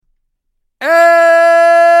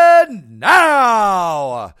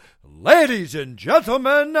Ladies and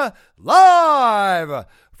gentlemen, live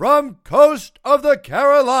from coast of the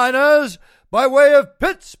Carolinas by way of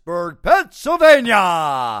Pittsburgh,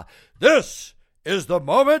 Pennsylvania, this is the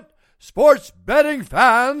moment sports betting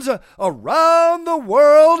fans around the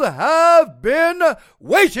world have been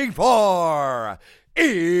waiting for.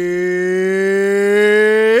 It's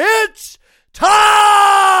time!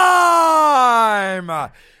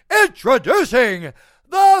 Introducing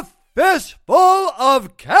the Fistful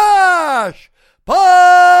of Cash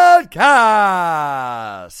podcast.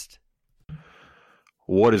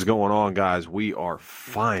 What is going on, guys? We are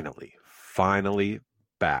finally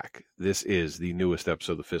back. This is the newest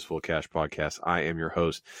episode of the Fistful of Cash podcast. I am your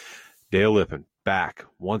host, Dale Lippin, back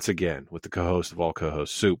once again with the co-host of all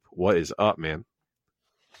co-hosts, Soup. What is up, man?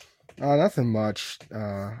 Nothing much.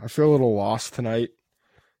 I feel a little lost tonight.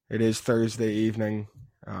 It is Thursday evening.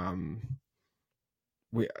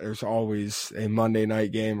 There's always a Monday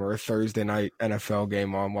night game or a Thursday night NFL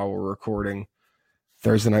game on while we're recording.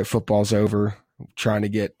 Thursday night football's over. I'm trying to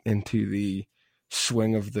get into the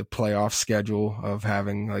swing of the playoff schedule of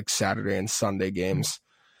having like Saturday and Sunday games.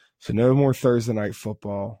 So no more Thursday night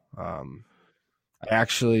football. I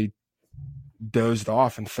actually dozed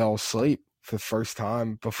off and fell asleep for the first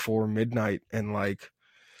time before midnight, and like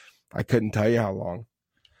I couldn't tell you how long.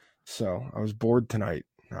 So I was bored tonight.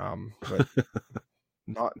 But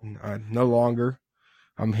no longer.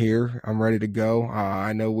 I'm here. I'm ready to go.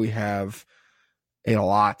 I know we have a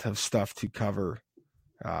lot of stuff to cover.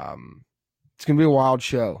 It's going to be a wild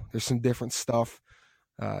show. There's some different stuff,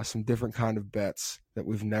 some different kind of bets that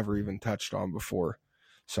we've never even touched on before.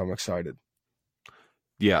 So I'm excited.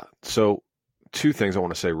 Yeah. So two things I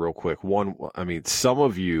want to say real quick. One, I mean, some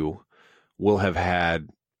of you will have had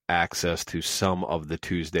access to some of the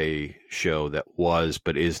Tuesday show that was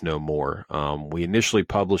but is no more. We initially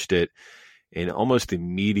published it, and almost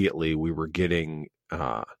immediately we were getting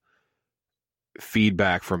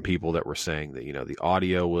feedback from people that were saying that, you know, the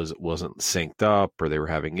audio wasn't synced up or they were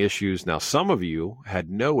having issues. Now, some of you had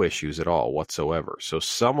no issues at all whatsoever. So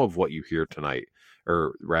some of what you hear tonight,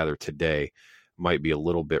 or rather today, might be a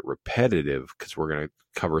little bit repetitive because we're going to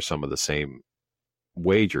cover some of the same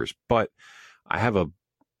wagers. But I have a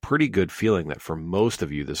pretty good feeling that for most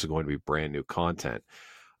of you, this is going to be brand new content.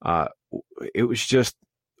 It was just,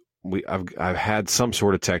 I've had some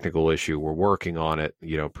sort of technical issue. We're working on it.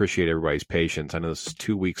 You know, appreciate everybody's patience. I know this is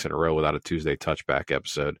 2 weeks in a row without a Tuesday touchback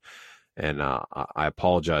episode, and I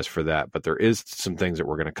apologize for that. But there is some things that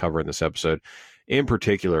we're going to cover in this episode. In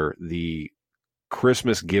particular, the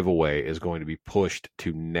Christmas giveaway is going to be pushed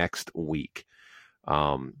to next week.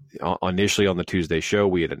 Initially on the Tuesday show,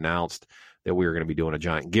 we had announced that we were going to be doing a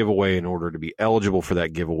giant giveaway. In order to be eligible for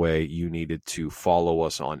that giveaway, you needed to follow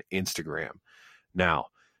us on Instagram. Now,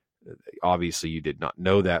 obviously you did not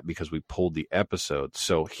know that because we pulled the episode.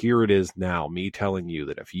 So here it is now, me telling you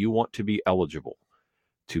that if you want to be eligible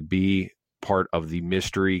to be part of the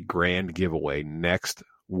mystery grand giveaway next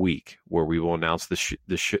week, where we will announce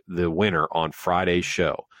the winner on Friday's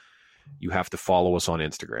show, you have to follow us on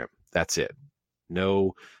Instagram. That's it.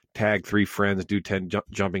 No tag 3 friends, do 10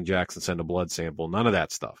 jumping jacks and send a blood sample. None of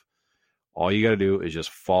that stuff. All you got to do is just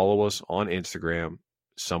follow us on Instagram.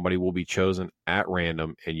 Somebody will be chosen at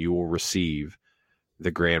random, and you will receive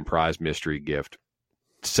the grand prize mystery gift,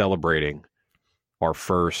 celebrating our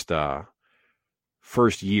first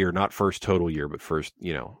year, not first total year, but first,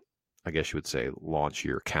 you know, I guess you would say launch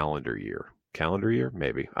year, calendar year,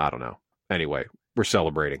 maybe. I don't know. Anyway, we're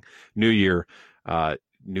celebrating new year,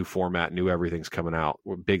 new format, new everything's coming out.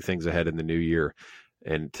 Big things ahead in the new year.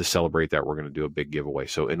 And to celebrate that, we're going to do a big giveaway.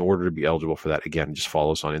 So in order to be eligible for that, again, just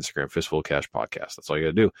follow us on Instagram, Fistful of Cash Podcast. That's all you got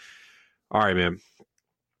to do. All right, man.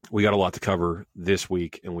 We got a lot to cover this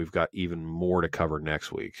week, and we've got even more to cover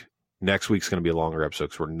next week. Next week's going to be a longer episode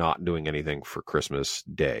because we're not doing anything for Christmas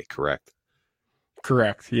Day, correct?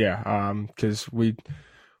 Correct, yeah. Because we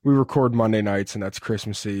record Monday nights, and that's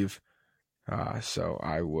Christmas Eve. So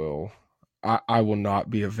I will not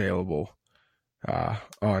be available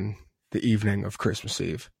on the evening of Christmas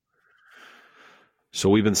Eve. So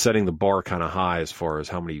we've been setting the bar kind of high as far as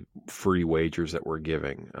how many free wagers that we're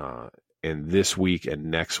giving. And this week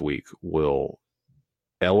and next week will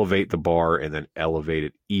elevate the bar and then elevate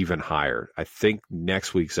it even higher. I think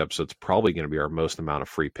next week's episode is probably going to be our most amount of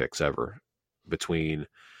free picks ever, between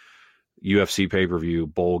UFC pay-per-view,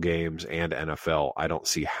 bowl games, and NFL. I don't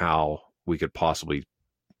see how we could possibly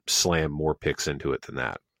slam more picks into it than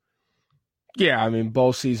that. Yeah, I mean,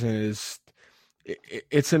 bowl season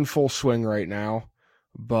it's in full swing right now,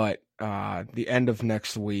 but the end of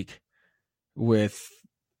next week with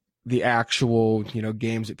the actual,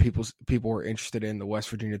 games that people were interested in, the West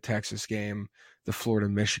Virginia Texas game, the Florida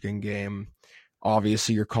Michigan game,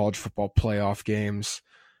 obviously your college football playoff games.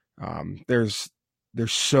 There's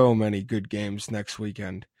so many good games next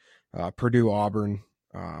weekend. Purdue Auburn.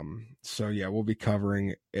 So yeah, we'll be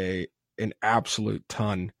covering an absolute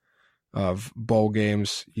ton of bowl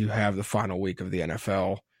games. You have the final week of the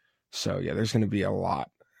NFL. So yeah, there's going to be a lot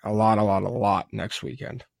next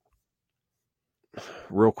weekend.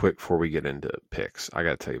 Real quick before we get into picks, I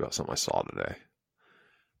got to tell you about something I saw today.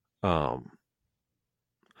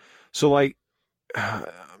 So like, I'm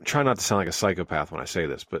trying not to sound like a psychopath when I say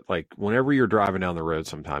this, but like whenever you're driving down the road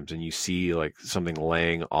sometimes and you see like something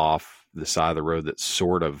laying off the side of the road that's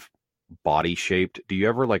sort of body shaped, do you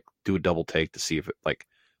ever like do a double take to see if it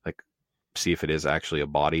see if it is actually a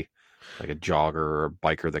body, like a jogger or a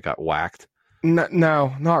biker that got whacked?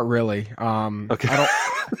 No, not really. Okay.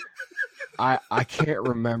 I can't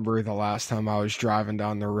remember the last time I was driving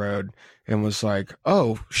down the road and was like,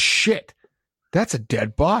 oh shit, that's a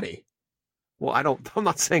dead body. Well, I'm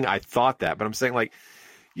not saying I thought that, but I'm saying like,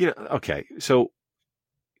 okay. So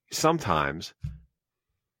sometimes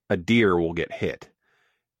a deer will get hit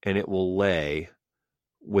and it will lay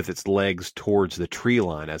with its legs towards the tree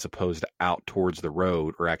line as opposed to out towards the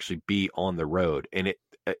road, or actually be on the road. And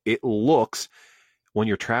it looks, when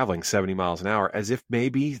you're traveling 70 miles an hour, as if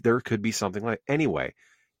maybe there could be something like, anyway,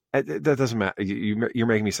 that doesn't matter. You're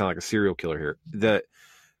making me sound like a serial killer here.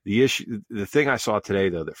 The thing I saw today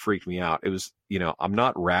though, that freaked me out, it was, I'm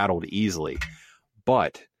not rattled easily,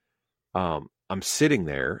 but, I'm sitting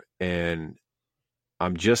there and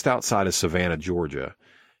I'm just outside of Savannah, Georgia.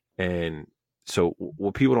 And so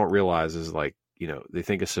what people don't realize is like, they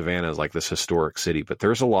think of Savannah as like this historic city, but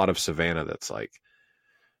there's a lot of Savannah that's like,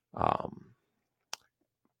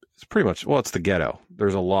 it's pretty much, well, it's the ghetto.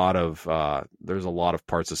 There's a lot of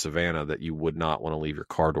parts of Savannah that you would not want to leave your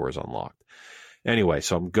car doors unlocked. Anyway,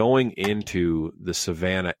 so I'm going into the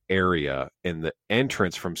Savannah area, and the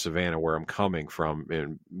entrance from Savannah, where I'm coming from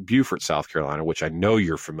in Beaufort, South Carolina, which I know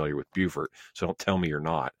you're familiar with Beaufort, so don't tell me you're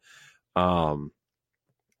not.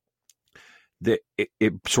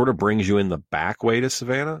 It sort of brings you in the back way to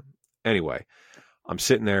Savannah. Anyway, I'm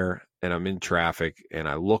sitting there and I'm in traffic and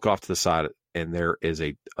I look off to the side and there is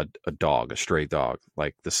a dog, a stray dog,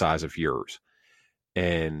 like the size of yours.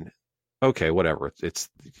 And okay, whatever. It's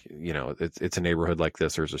a neighborhood like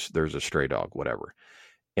this. There's a stray dog, whatever.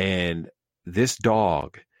 And this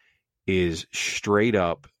dog is straight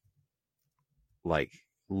up like,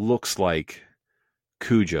 looks like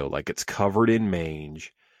Cujo, like it's covered in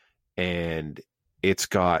mange and it's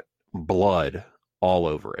got blood all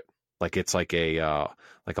over it. Like it's like a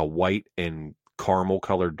white and caramel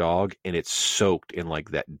colored dog, and it's soaked in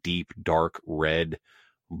like that deep, dark red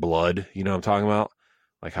blood. You know what I'm talking about?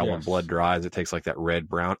 Like how when blood dries, it takes like that red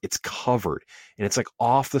brown. It's covered and it's like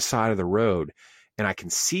off the side of the road. And I can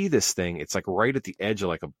see this thing. It's like right at the edge of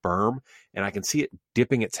like a berm, and I can see it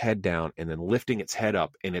dipping its head down and then lifting its head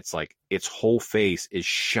up. And it's like its whole face is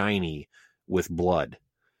shiny with blood.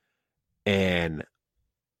 And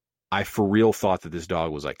I for real thought that this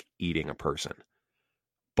dog was like eating a person,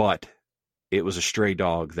 but it was a stray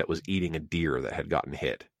dog that was eating a deer that had gotten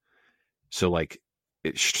hit. So like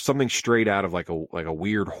it's something straight out of like a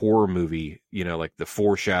weird horror movie, like the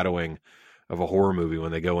foreshadowing of a horror movie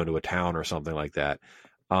when they go into a town or something like that.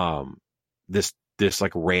 This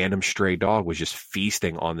like random stray dog was just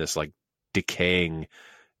feasting on this like decaying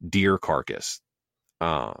deer carcass.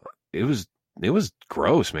 It was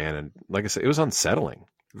gross, man. And like I said, it was unsettling.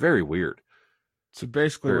 Very weird. So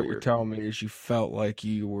basically what you're telling me is you felt like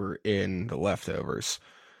you were in The Leftovers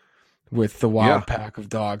with the wild pack of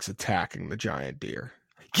dogs attacking the giant deer.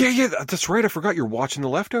 Yeah, that's right. I forgot you're watching The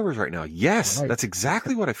Leftovers right now. Yes, right. That's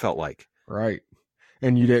exactly what I felt like. Right.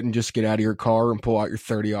 And you didn't just get out of your car and pull out your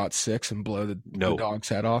 30-06 and blow the dog's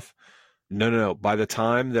head off? No. By the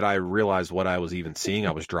time that I realized what I was even seeing,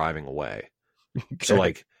 I was driving away. Okay. So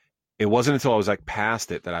like, it wasn't until I was like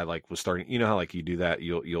past it that I like was starting, how like you do that,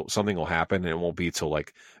 you'll something will happen and it won't be till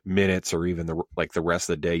like minutes or even the rest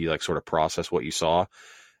of the day, you like sort of process what you saw.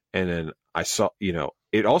 And then I saw,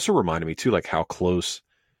 it also reminded me too, like how close,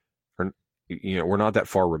 or, we're not that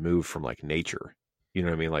far removed from like nature. You know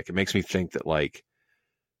what I mean? Like it makes me think that like,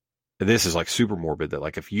 this is like super morbid, that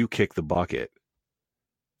like if you kick the bucket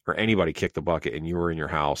or anybody kicked the bucket and you were in your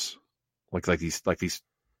house, like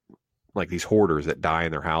these hoarders that die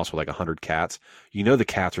in their house with like 100 cats, the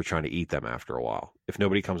cats are trying to eat them after a while. If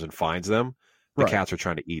nobody comes and finds them, the cats are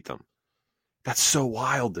trying to eat them. That's so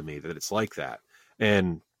wild to me that it's like that.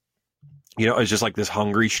 And, it's just like this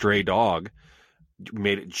hungry stray dog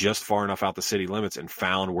made it just far enough out the city limits and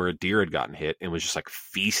found where a deer had gotten hit and was just like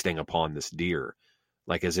feasting upon this deer,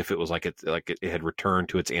 like as if it was like it had returned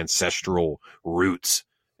to its ancestral roots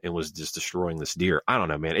and was just destroying this deer. I don't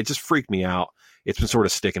know, man. It just freaked me out. It's been sort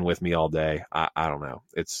of sticking with me all day. I don't know.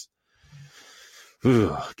 It's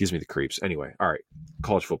gives me the creeps. Anyway, all right.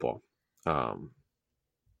 College football.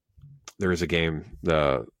 There is a game.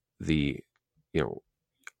 The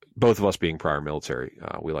both of us being prior military,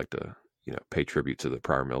 we like to pay tribute to the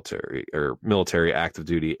prior military or military active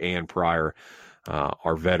duty and prior,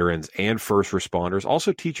 our veterans and first responders,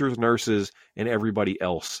 also teachers, nurses, and everybody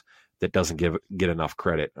else that doesn't get enough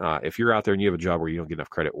credit. If you're out there and you have a job where you don't get enough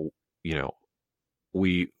credit,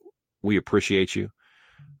 we appreciate you.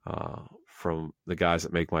 From the guys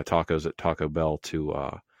that make my tacos at Taco Bell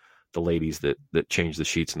to the ladies that change the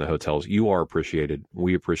sheets in the hotels, you are appreciated.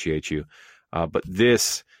 We appreciate you. But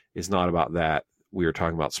this is not about that. We are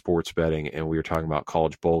talking about sports betting, and we are talking about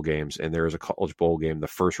college bowl games. And there is a college bowl game, the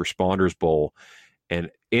First Responders Bowl. And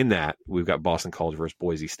in that, we've got Boston College versus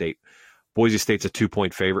Boise State. Boise State's a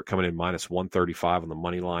 2-point favorite coming in -135 on the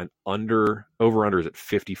money line. Over-under is at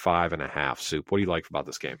 55.5. Soup, what do you like about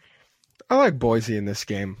this game? I like Boise in this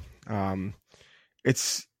game.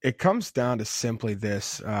 It comes down to simply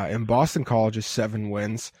this. In Boston College's 7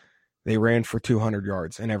 wins, they ran for 200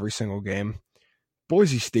 yards in every single game.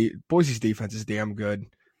 Boise's defense is damn good.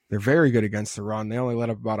 They're very good against the run. They only let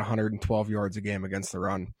up about 112 yards a game against the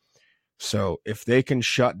run. So if they can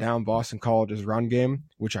shut down Boston College's run game,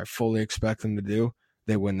 which I fully expect them to do,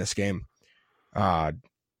 they win this game.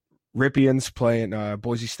 Rypien's playing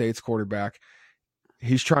Boise State's quarterback.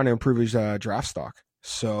 He's trying to improve his draft stock.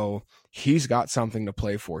 So he's got something to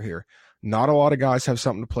play for here. Not a lot of guys have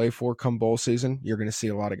something to play for come bowl season. You're going to see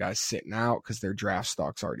a lot of guys sitting out because their draft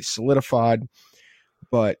stock's already solidified.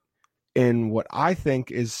 But in what I think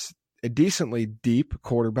is a decently deep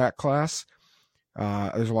quarterback class,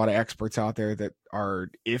 there's a lot of experts out there that are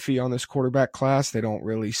iffy on this quarterback class. They don't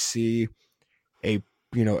really see a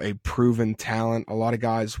proven talent. A lot of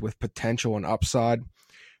guys with potential and upside.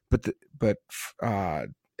 But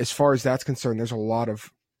as far as that's concerned, there's a lot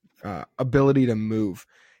of ability to move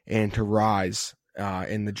and to rise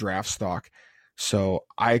in the draft stock. So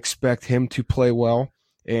I expect him to play well,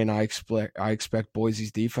 and I expect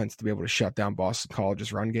Boise's defense to be able to shut down Boston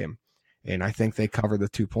College's run game, and I think they cover the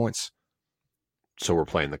 2 points. So we're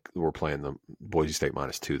playing the Boise State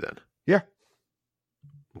 -2 then. Yeah.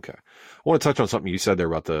 Okay. I want to touch on something you said there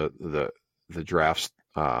about the drafts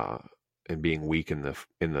and being weak in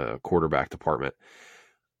the quarterback department.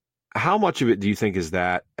 How much of it do you think is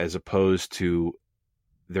that, as opposed to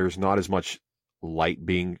there's not as much light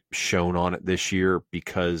being shown on it this year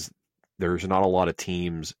because there's not a lot of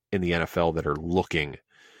teams in the NFL that are looking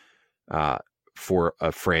for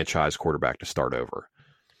a franchise quarterback to start over?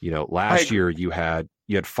 Last year you had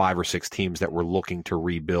 5 or 6 teams that were looking to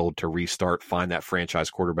rebuild, to restart, find that franchise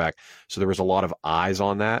quarterback. So there was a lot of eyes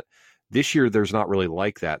on that. This year, there's not really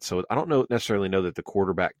like that. So I don't necessarily know that the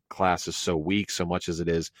quarterback class is so weak so much as it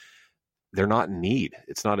is they're not in need.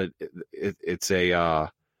 It's not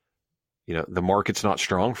the market's not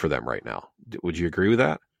strong for them right now. Would you agree with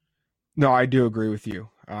that? No, I do agree with you.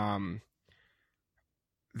 I'm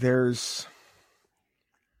going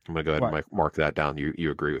to go ahead and mark that down.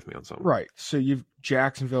 You agree with me on something. Right. So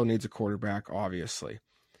Jacksonville needs a quarterback, obviously.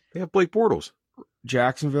 They have Blake Bortles.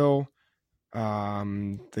 Jacksonville,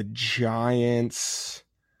 the Giants.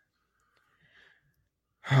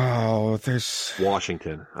 Oh, there's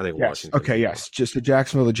Washington. I think yes. Washington. Okay, yes. Just the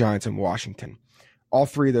Jacksonville, the Giants, and Washington. All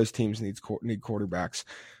 3 of those teams need quarterbacks.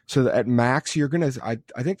 So at max, you're going to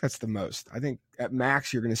 – I think that's the most. I think at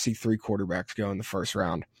max, you're going to see 3 quarterbacks go in the first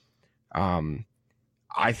round.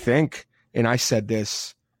 I think, and I said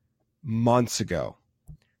this months ago,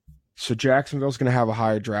 so Jacksonville's going to have a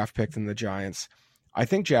higher draft pick than the Giants. I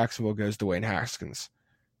think Jacksonville goes Dwayne Haskins.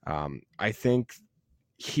 I think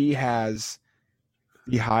he has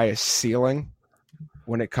the highest ceiling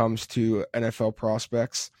when it comes to NFL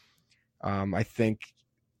prospects. I think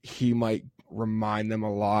he might remind them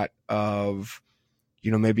a lot of,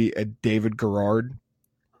 maybe a David Garrard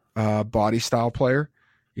body style player,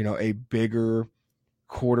 a bigger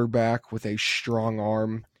quarterback with a strong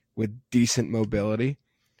arm with decent mobility.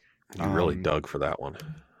 You really dug for that one.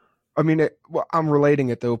 I mean, I'm relating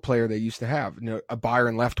it to a player they used to have, a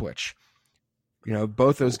Byron Leftwich.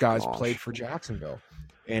 Both those guys played for Jacksonville,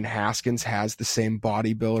 and Haskins has the same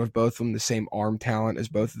body build of both of them, the same arm talent as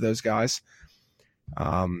both of those guys.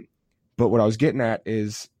 But what I was getting at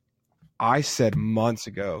is I said months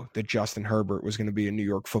ago that Justin Herbert was going to be a New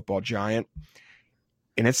York Football Giant,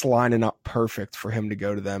 and it's lining up perfect for him to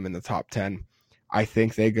go to them in the top 10. I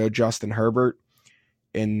think they go Justin Herbert,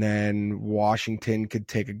 and then Washington could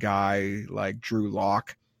take a guy like Drew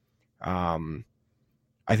Lock.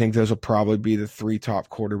 I think those will probably be the 3 top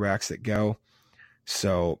quarterbacks that go.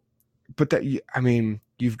 So, but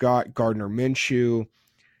you've got Gardner Minshew,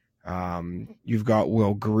 you've got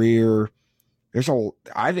Will Grier.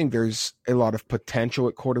 I think there's a lot of potential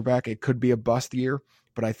at quarterback. It could be a bust year,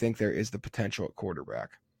 but I think there is the potential at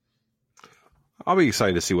quarterback. I'll be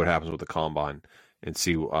excited to see what happens with the combine and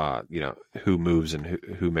see, who moves and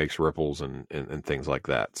who makes ripples and things like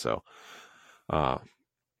that. So, all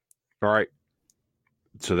right.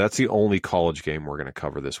 So that's the only college game we're going to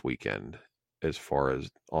cover this weekend as far as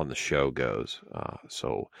on the show goes.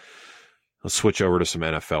 So let's switch over to some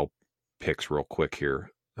NFL picks real quick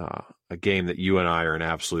here. A game that you and I are in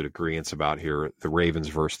absolute agreement about here, the Ravens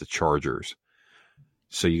versus the Chargers.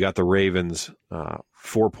 So you got the Ravens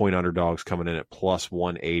 4-point underdogs coming in at plus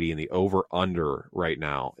 180, and the over-under right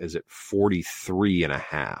now is at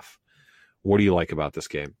 43.5. What do you like about this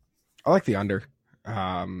game? I like the under.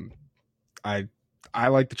 I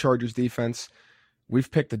like the Chargers defense.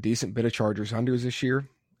 We've picked a decent bit of Chargers unders this year.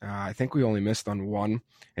 I think we only missed on one,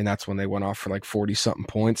 and that's when they went off for like 40-something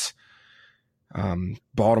points.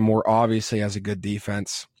 Baltimore obviously has a good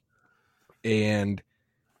defense. And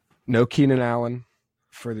no Keenan Allen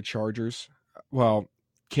for the Chargers. Well,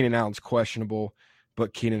 Keenan Allen's questionable,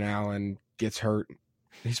 but Keenan Allen gets hurt.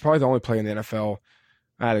 He's probably the only player in the NFL.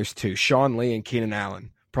 There's 2. Sean Lee and Keenan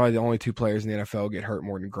Allen. Probably the only 2 players in the NFL get hurt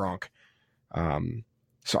more than Gronk.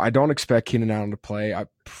 So I don't expect Keenan Allen to play. I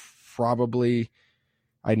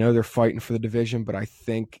know they're fighting for the division, but I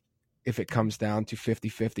think if it comes down to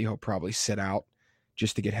 50-50, he'll probably sit out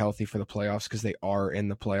just to get healthy for the playoffs because they are in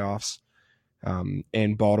the playoffs.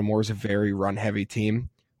 And Baltimore is a very run-heavy team,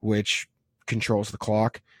 which controls the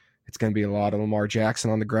clock. It's going to be a lot of Lamar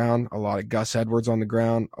Jackson on the ground, a lot of Gus Edwards on the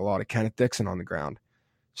ground, a lot of Kenneth Dixon on the ground.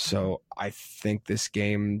 So I think this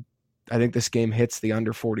game hits the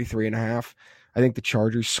under 43.5. I think the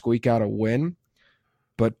Chargers squeak out a win,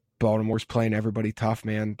 but Baltimore's playing everybody tough,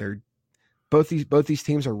 man. Both these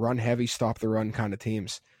teams are run heavy, stop the run kind of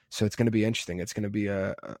teams. So it's going to be interesting. It's going to be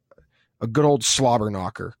a good old slobber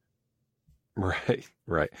knocker.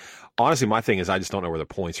 Right. Honestly, my thing is I just don't know where the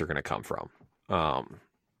points are going to come from.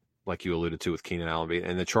 Like you alluded to with Keenan Allen,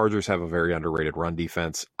 and the Chargers have a very underrated run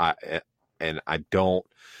defense. I don't,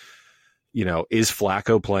 is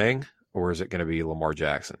Flacco playing or is it going to be Lamar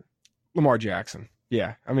Jackson? Lamar Jackson.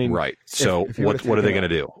 Yeah. I mean, right. So what are they going to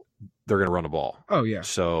do? They're going to run the ball. Oh yeah.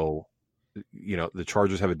 So, the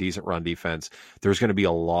Chargers have a decent run defense. There's going to be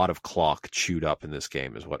a lot of clock chewed up in this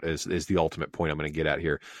game is the ultimate point I'm going to get at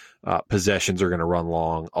here. Possessions are going to run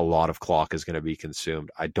long. A lot of clock is going to be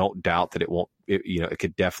consumed. I don't doubt that it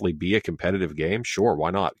could definitely be a competitive game. Sure.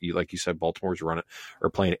 Why not? Like you said, Baltimore's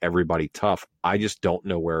playing everybody tough. I just don't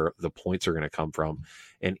know where the points are going to come from.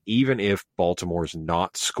 And even if Baltimore's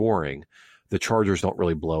not scoring, the Chargers don't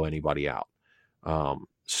really blow anybody out.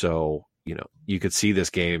 So, you could see this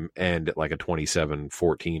game end at like a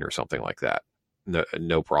 27-14 or something like that.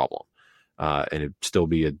 No problem. And it'd still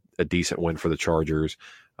be a decent win for the Chargers.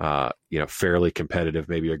 Fairly competitive,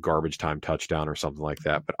 maybe a garbage time touchdown or something like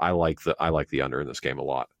that. But I like the under in this game a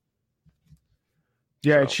lot.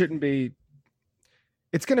 Yeah, so. It shouldn't be.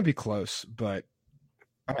 It's going to be close, but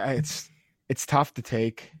it's tough to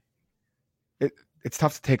take. It's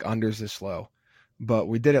tough to take unders this low, but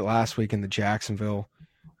we did it last week in the Jacksonville.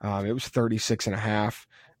 It was 36.5.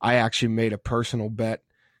 I actually made a personal bet.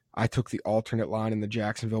 I took the alternate line in the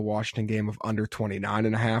Jacksonville-Washington game of under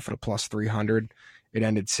 29.5 at a plus 300. It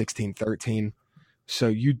ended 16-13. So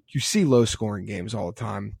you see low-scoring games all the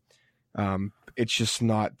time. It's just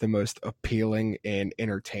not the most appealing and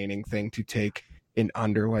entertaining thing to take an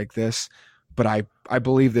under like this. But I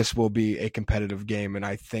believe this will be a competitive game, and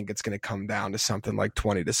I think it's going to come down to something like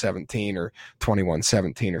 20-17 or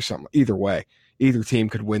 21-17 or something. Either way. Either team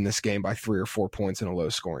could win this game by 3 or 4 points in a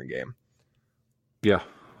low-scoring game. Yeah,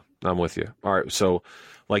 I'm with you. All right, so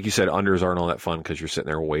like you said, unders aren't all that fun because you're sitting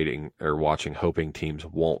there waiting or watching, hoping teams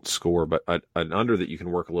won't score. But an under that you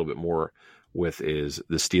can work a little bit more with is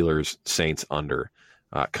the Steelers-Saints under,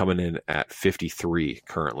 coming in at 53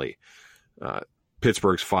 currently.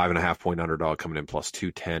 Pittsburgh's 5.5-point underdog coming in plus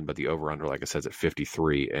 210, but the over-under, like I said, is at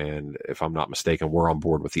 53. And if I'm not mistaken, we're on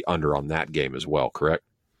board with the under on that game as well, correct?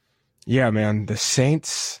 Yeah, man. The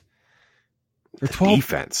Saints, they're 12.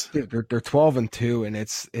 Defense. They're 12-2, and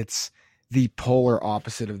it's the polar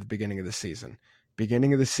opposite of the beginning of the season.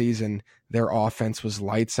 Beginning of the season, their offense was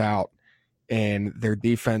lights out, and their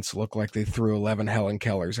defense looked like they threw 11 Helen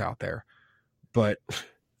Kellers out there. But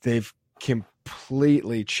they've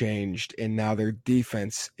completely changed, and now their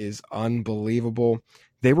defense is unbelievable.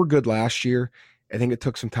 They were good last year. I think it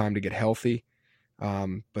took some time to get healthy,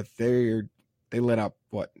 but they let up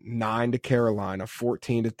 9 to Carolina,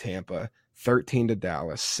 14 to Tampa, 13 to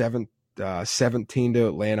Dallas, 17 to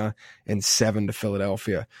Atlanta, and 7 to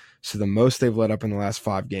Philadelphia. So the most they've let up in the last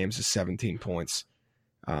 5 games is 17 points.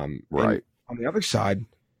 Right. On the other side,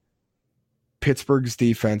 Pittsburgh's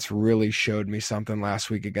defense really showed me something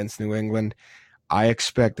last week against New England. I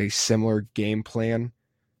expect a similar game plan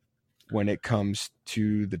when it comes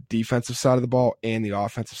to the defensive side of the ball and the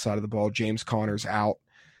offensive side of the ball. James Conner's out.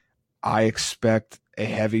 I expect a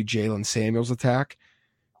heavy Jalen Samuels attack.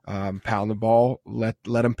 Pound the ball, let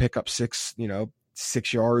him pick up 6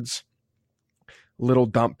 yards, little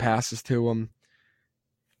dump passes to him.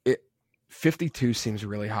 52 seems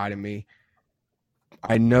really high to me.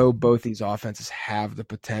 I know both these offenses have the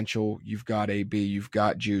potential. You've got AB, you've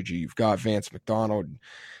got Juju, you've got Vance McDonald.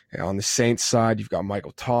 On the Saints side, you've got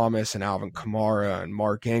Michael Thomas and Alvin Kamara and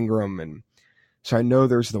Mark Ingram. And so I know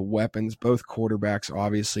there's the weapons. Both quarterbacks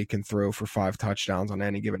obviously can throw for 5 touchdowns on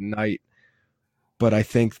any given night. But I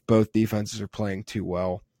think both defenses are playing too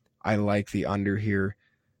well. I like the under here.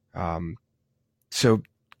 So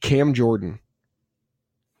Cam Jordan,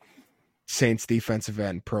 Saints defensive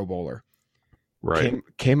end, Pro Bowler. Right.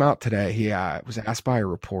 Came out today. He was asked by a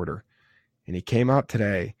reporter, and he came out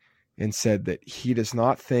today and said that he does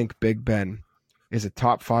not think Big Ben is a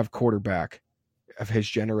top 5 quarterback of his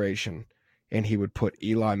generation, and he would put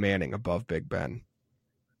Eli Manning above Big Ben.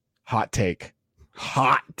 Hot take.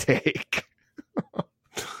 Hot take.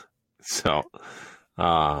 So,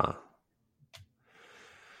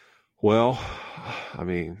 well, I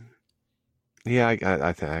mean, yeah,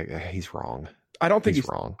 I think he's wrong. I don't think he's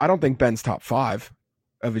wrong. I don't think Ben's top 5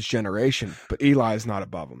 of his generation, but Eli is not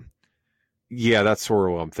above him. Yeah, that's sort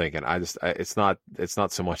of what I'm thinking. It's not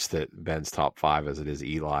so much that Ben's top 5 as it is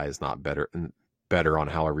Eli is not better on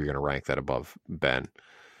however you're going to rank that above Ben.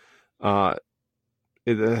 Oh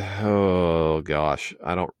gosh,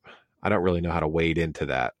 I don't really know how to wade into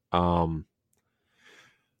that. I'll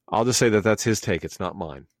just say that that's his take. It's not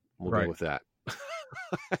mine. We'll go with that.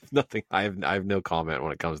 I have no comment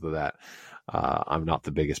when it comes to that. I'm not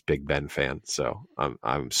the biggest Big Ben fan, so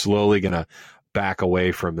I'm slowly gonna back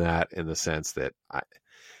away from that in the sense that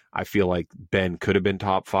I feel like Ben could have been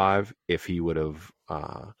top 5 if he would have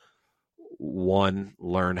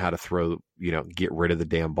learned how to throw, get rid of the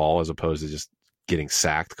damn ball as opposed to just getting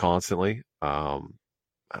sacked constantly.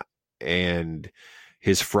 And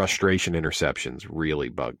his frustration interceptions really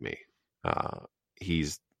bug me.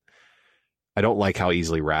 I don't like how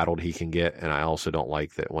easily rattled he can get, and I also don't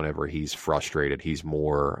like that whenever he's frustrated, he's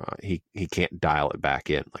more he can't dial it back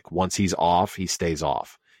in. Like once he's off, he stays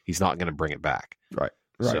off. He's not going to bring it back. Right.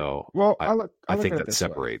 So well, I think that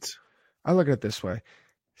separates. I look at it this way.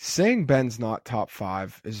 Saying Ben's not top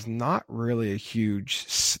 5 is not really a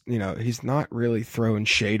huge, he's not really throwing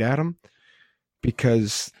shade at him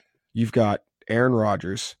because you've got Aaron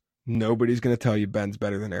Rodgers. Nobody's going to tell you Ben's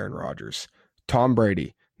better than Aaron Rodgers. Tom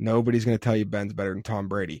Brady. Nobody's going to tell you Ben's better than Tom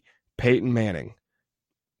Brady. Peyton Manning.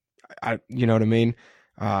 You know what I mean?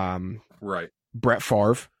 Right. Brett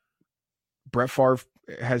Favre. Brett Favre,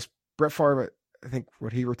 I think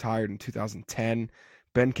what he retired in 2010.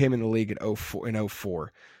 Ben came in the league in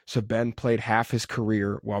 04. So Ben played half his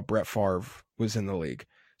career while Brett Favre was in the league.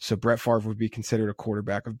 So Brett Favre would be considered a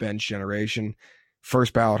quarterback of Ben's generation.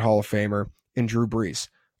 First ballot Hall of Famer, and Drew Brees.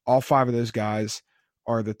 All 5 of those guys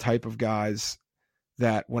are the type of guys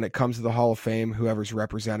that when it comes to the Hall of Fame, whoever's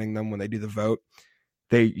representing them when they do the vote,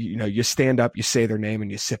 you stand up, you say their name,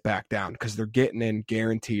 and you sit back down because they're getting in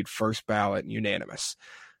guaranteed first ballot and unanimous.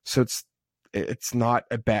 So it's not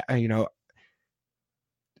a bad,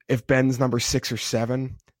 if Ben's number 6 or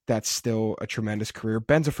 7, that's still a tremendous career.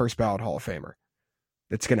 Ben's a first ballot Hall of Famer.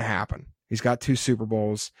 It's going to happen. He's got 2 Super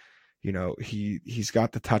Bowls. He's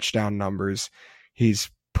got the touchdown numbers. He's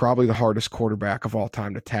probably the hardest quarterback of all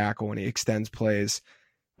time to tackle when he extends plays,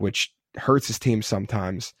 which hurts his team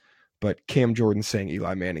sometimes. But Cam Jordan saying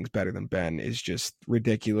Eli Manning's better than Ben is just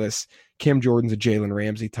ridiculous. Cam Jordan's a Jalen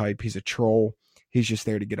Ramsey type. He's a troll. He's just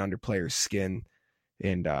there to get under players' skin.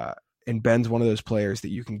 And Ben's one of those players that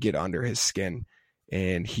you can get under his skin,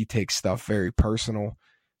 and he takes stuff very personal.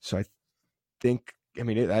 So I think,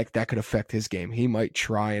 that could affect his game. He might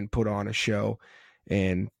try and put on a show,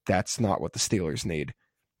 and that's not what the Steelers need.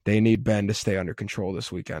 They need Ben to stay under control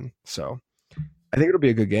this weekend. So I think it'll be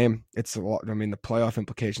a good game. It's a lot. The playoff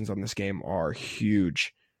implications on this game are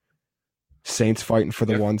huge. Saints fighting for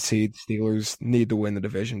the 1 seed. Steelers need to win the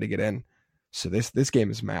division to get in. So this game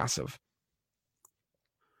is massive.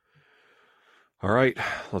 All right,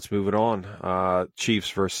 let's move it on. Chiefs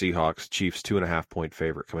versus Seahawks. Chiefs 2.5-point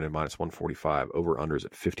favorite coming in -145. Over unders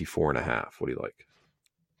at 54.5. What do you like?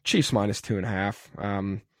 Chiefs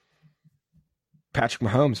 -2.5. Patrick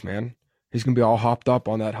Mahomes, man, he's gonna be all hopped up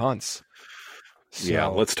on that Hunts. So, yeah,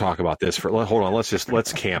 let's talk about this hold on.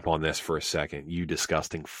 Let's camp on this for a second. You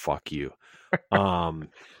disgusting fuck you.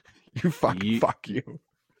 You fucking fuck you.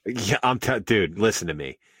 Yeah, dude, listen to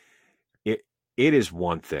me. It is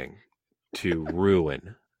one thing to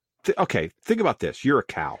ruin. Okay, think about this. You're a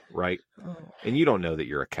cow, right? Oh. And you don't know that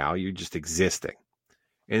you're a cow. You're just existing.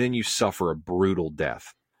 And then you suffer a brutal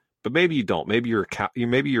death. But maybe you don't. Maybe you're a cow.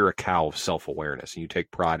 Maybe you're a cow of self-awareness, and you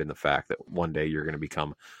take pride in the fact that one day you're going to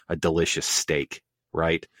become a delicious steak,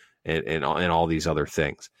 right? And all these other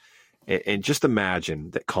things. And just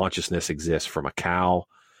imagine that consciousness exists from a cow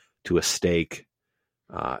to a steak,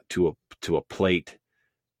 to a plate,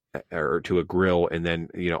 or to a grill, and then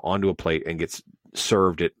onto a plate and gets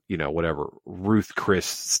served at whatever Ruth Chris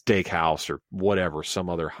Steakhouse or whatever, some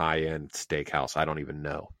other high-end steakhouse. I don't even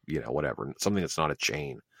know. Whatever, something that's not a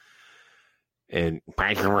chain. And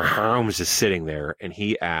Patrick Mahomes is sitting there, and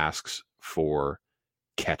he asks for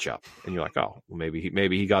ketchup, and you're like, oh, well, maybe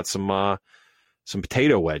he got some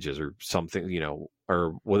potato wedges or something,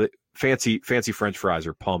 or fancy French fries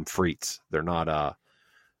or pommes frites. They're not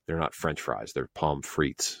French fries. They're pommes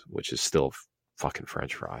frites, which is still fucking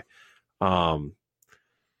French fry.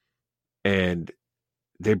 And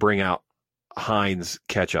they bring out Heinz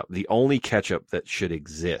ketchup, the only ketchup that should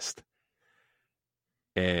exist,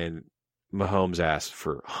 and Mahomes asks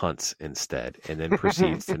for Hunts instead, and then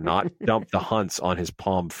proceeds to not dump the Hunts on his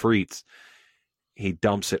pommes frites. He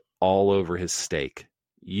dumps it all over his steak.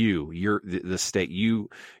 You're the steak. You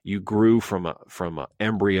grew from a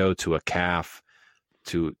embryo to a calf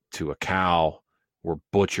to a cow, were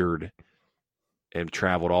butchered and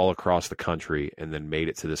traveled all across the country, and then made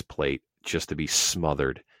it to this plate just to be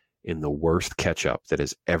smothered in the worst ketchup that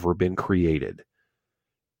has ever been created,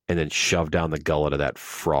 and then shoved down the gullet of that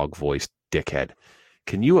frog-voiced dickhead.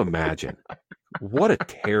 Can you imagine? What a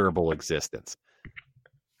terrible existence.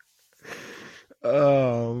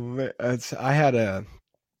 Oh man, I had a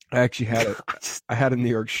New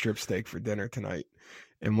York strip steak for dinner tonight,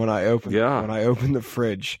 and when I opened the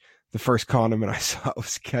fridge, the first condiment I saw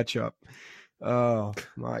was ketchup. Oh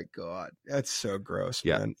my god, that's so gross,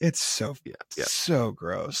 man. It's so so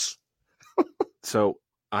gross. So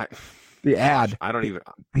the ad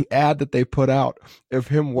that they put out of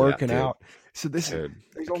him working out. So this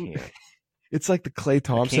it's like the Klay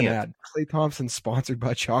Thompson ad. Klay Thompson sponsored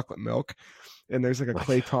by chocolate milk. And there's like a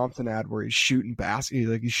Klay Thompson ad where he's shooting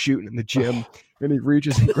basket, he's shooting in the gym, and he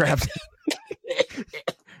reaches and grabs it.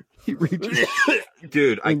 He reaches,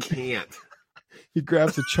 dude, I can't. He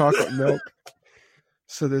grabs the chocolate milk.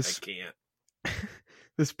 So this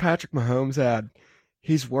Patrick Mahomes ad,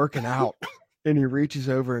 he's working out, and he reaches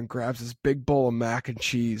over and grabs this big bowl of mac and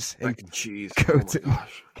cheese, coats it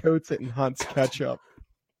in Hunt's ketchup.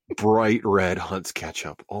 Bright red Hunt's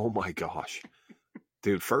ketchup. Oh my gosh.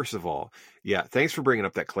 Dude, first of all, thanks for bringing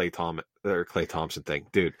up that Klay Thompson thing.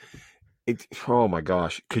 Dude, oh my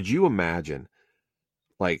gosh. Could you imagine,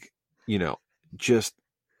 just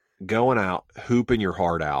going out, hooping your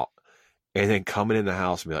heart out, and then coming in the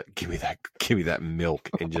house and be like, give me that milk,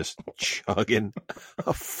 and just chugging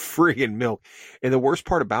a friggin' milk. And the worst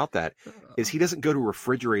part about that is he doesn't go to a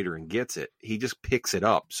refrigerator and gets it. He just picks it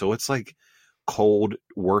up. So it's like cold,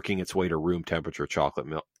 working its way to room temperature chocolate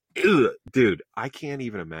milk. Ugh, dude, I can't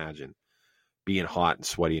even imagine being hot and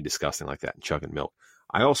sweaty and disgusting like that and chugging milk.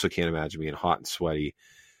 I also can't imagine being hot and sweaty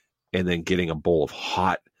and then getting a bowl of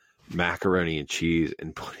hot macaroni and cheese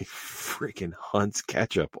and putting freaking Hunt's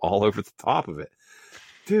ketchup all over the top of it.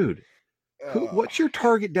 Dude, what's your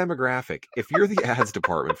target demographic? If you're the ads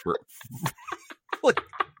department for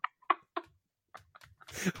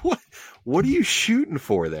what are you shooting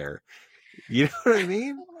for there? You know what I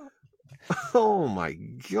mean? Oh my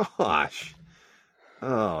gosh.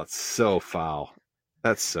 Oh, it's so foul.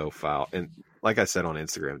 That's so foul. And like I said on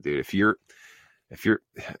Instagram, dude, if you're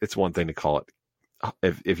it's one thing to call it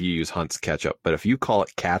if you use Hunt's ketchup, but if you call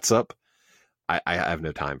it catsup, I have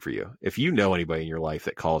no time for you. If you know anybody in your life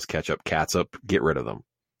that calls ketchup catsup, get rid of them.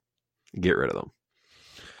 Get rid of them.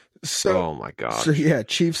 So, oh my gosh. So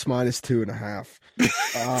Chiefs -2.5.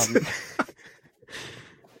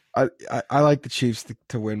 I like the Chiefs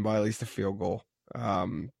to win by at least a field goal.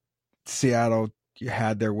 Seattle, you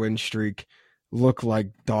had their win streak, look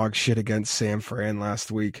like dog shit against San Fran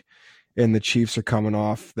last week, and the Chiefs are coming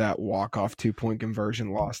off that walk-off 2-point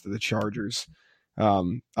conversion loss to the Chargers.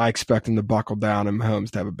 I expect them to buckle down and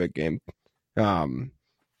Mahomes to have a big game.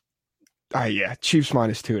 Yeah, Chiefs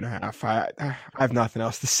minus 2.5. I have nothing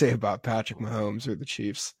else to say about Patrick Mahomes or the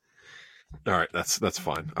Chiefs. All right, that's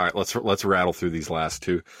fine. All right, let's rattle through these last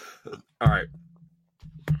two. All right,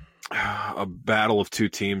 a battle of two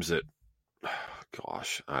teams that,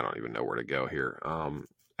 gosh, I don't even know where to go here.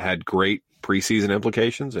 Had great preseason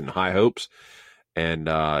implications and high hopes, and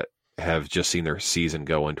have just seen their season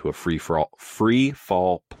go into a free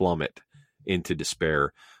fall plummet into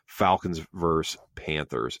despair. Falcons versus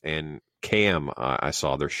Panthers, and Cam, I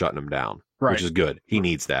saw they're shutting him down, Right. which is good. He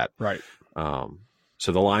needs that. Right.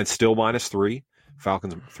 So the line's still -3.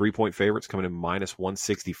 Falcons 3-point favorites coming in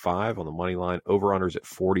 -165 on the money line. Over-unders at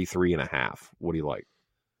 43.5. What do you like?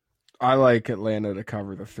 I like Atlanta to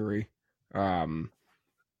cover the 3. Matt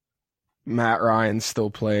Ryan's still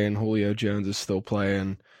playing. Julio Jones is still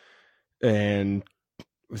playing. And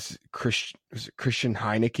was it Christian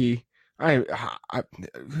Heineke? I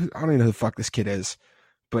don't even know who the fuck this kid is,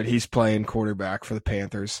 but he's playing quarterback for the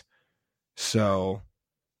Panthers. So,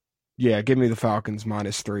 yeah, give me the Falcons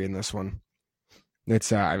 -3 in this one.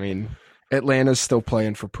 It's Atlanta's still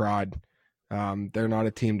playing for pride. They're not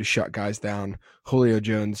a team to shut guys down. Julio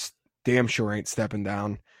Jones damn sure ain't stepping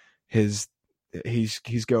down. He's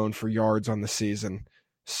going for yards on the season.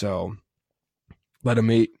 So let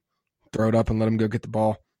him eat, throw it up, and let him go get the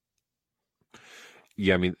ball.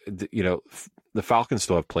 Yeah, I mean, the Falcons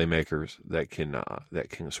still have playmakers that can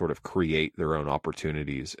sort of create their own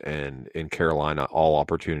opportunities, and in Carolina, all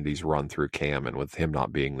opportunities run through Cam, and with him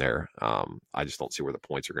not being there, I just don't see where the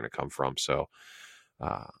points are going to come from. So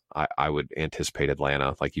I would anticipate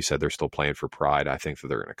Atlanta, like you said, they're still playing for pride. I think that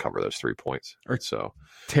they're going to cover those 3 points. So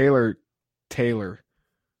Taylor Heineke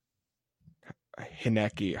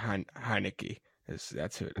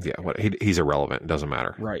that's who. Yeah, he's irrelevant. It doesn't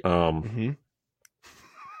matter. Right.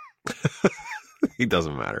 He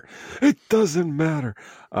doesn't matter. It doesn't matter.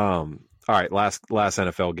 All right, last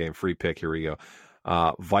NFL game, free pick. Here we go.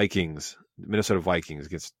 Minnesota Vikings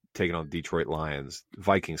gets taken on Detroit Lions.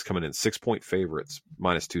 Vikings coming in 6-point favorites,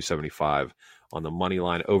 -275 on the money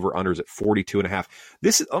line. Over unders at 42.5.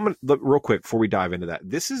 This is real quick before we dive into that.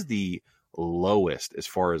 This is the lowest as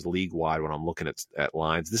far as league wide when I'm looking at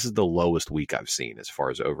lines. This is the lowest week I've seen as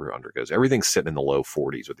far as over under goes. Everything's sitting in the low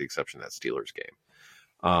 40s with the exception of that Steelers game.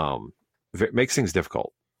 It makes things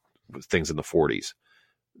difficult with things in the 40s.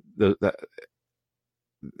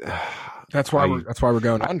 That's why we're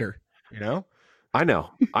going under, I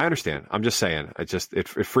know. I understand. I'm just saying. It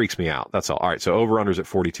freaks me out. That's all. All right. So over unders at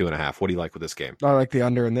 42.5. What do you like with this game? I like the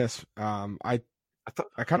under in this. I kind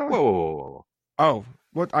of like. Whoa. Oh,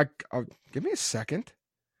 what? Give me a second.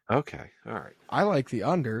 Okay. All right. I like the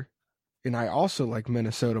under, and I also like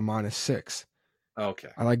Minnesota -6.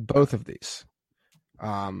 Okay. I like both of these.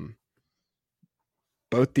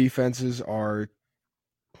 Both defenses are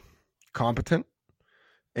competent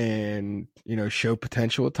and, show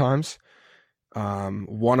potential at times.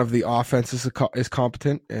 One of the offenses is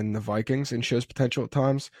competent in the Vikings and shows potential at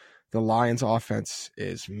times. The Lions offense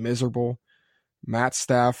is miserable. Matt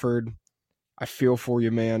Stafford, I feel for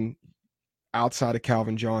you, man. Outside of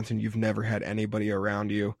Calvin Johnson, you've never had anybody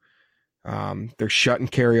around you. They're shutting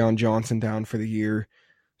Kerryon Johnson down for the year.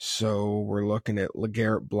 So we're looking at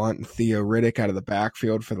LeGarrette Blount and Theo Riddick out of the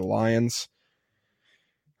backfield for the Lions.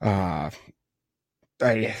 I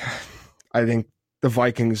think the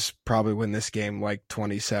Vikings probably win this game like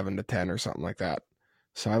 27-10 or something like that.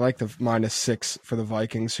 So I like the -6 for the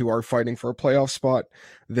Vikings, who are fighting for a playoff spot.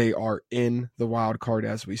 They are in the wild card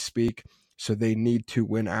as we speak, so they need to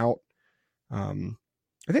win out. I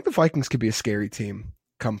think the Vikings could be a scary team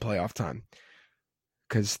come playoff time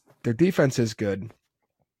because their defense is good.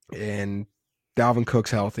 And Dalvin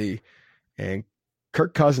Cook's healthy, and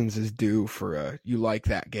Kirk Cousins is due for you like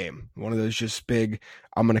that game. One of those just big,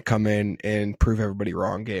 I'm going to come in and prove everybody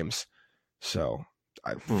wrong games. So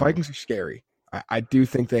Vikings are scary. I do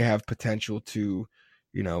think they have potential to,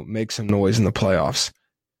 make some noise in the playoffs.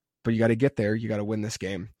 But you got to get there. You got to win this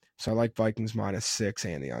game. So I like Vikings -6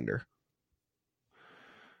 and the under.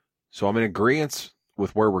 So I'm in agreement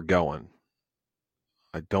with where we're going.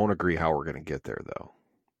 I don't agree how we're going to get there, though.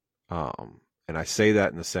 And I say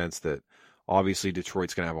that in the sense that obviously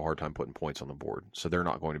Detroit's going to have a hard time putting points on the board, so they're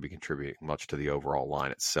not going to be contributing much to the overall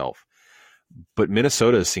line itself. But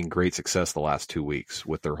Minnesota has seen great success the last 2 weeks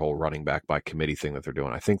with their whole running back by committee thing that they're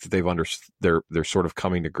doing. I think that they're sort of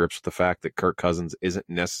coming to grips with the fact that Kirk Cousins isn't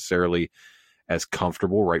necessarily as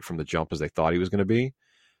comfortable right from the jump as they thought he was going to be,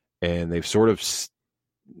 and they've sort of,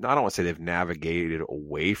 I don't want to say they've navigated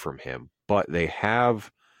away from him, but they have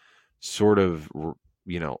sort of,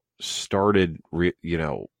 started,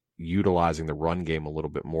 utilizing the run game a little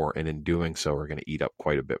bit more, and in doing so are going to eat up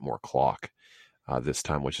quite a bit more clock this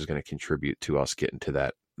time, which is going to contribute to us getting to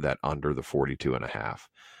that under the 42.5.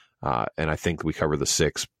 And I think we cover the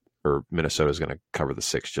 6, or Minnesota is going to cover the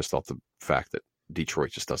 6 just off the fact that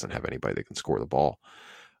Detroit just doesn't have anybody that can score the ball.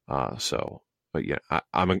 But yeah,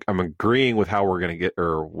 I'm agreeing with how we're going to get,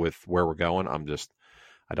 or with where we're going.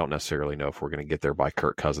 I don't necessarily know if we're going to get there by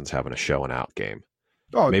Kirk Cousins having a show and out game.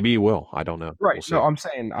 Oh, maybe he will. I don't know. Right. We'll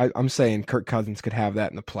I'm saying Kirk Cousins could have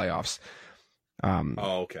that in the playoffs.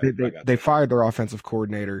 Okay. They fired their offensive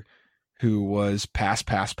coordinator, who was pass.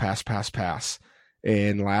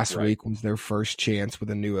 And last week was their first chance with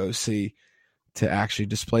a new OC to actually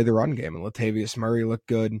display the run game. And Latavius Murray looked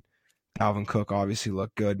good. Dalvin Cook obviously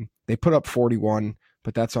looked good. They put up 41,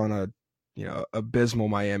 but that's on a abysmal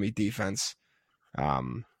Miami defense.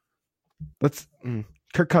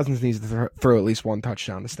 Kirk Cousins needs to throw at least one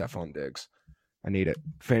touchdown to Stephon Diggs. I need it.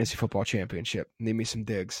 Fantasy football championship. Need me some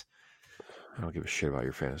Diggs. I don't give a shit about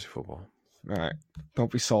your fantasy football. All right.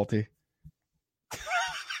 Don't be salty.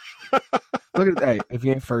 Look at hey, if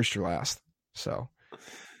you ain't first, you're last. So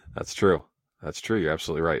that's true. You're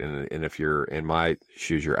absolutely right. And if you're in my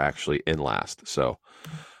shoes, you're actually in last. So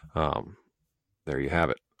there you have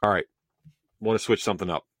it. All right. Want to switch something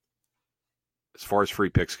up. As far as free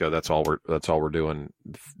picks go, that's all we're doing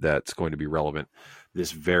that's going to be relevant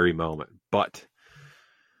this very moment. But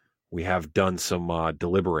we have done some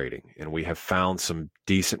deliberating, and we have found some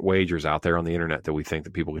decent wagers out there on the internet that we think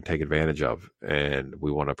that people can take advantage of, and we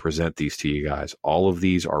want to present these to you guys. All of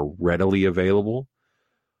these are readily available.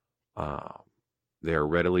 They're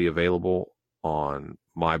readily available on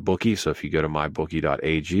MyBookie. So if you go to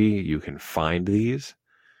mybookie.ag, you can find these,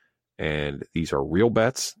 and these are real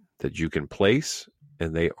bets that you can place,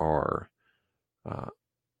 and they are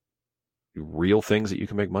real things that you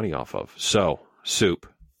can make money off of. So, Soup,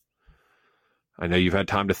 I know you've had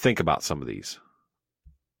time to think about some of these,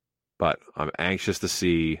 but I'm anxious to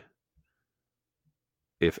see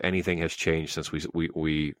if anything has changed since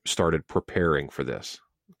we started preparing for this.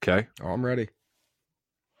 Okay? Oh, I'm ready.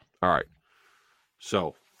 All right.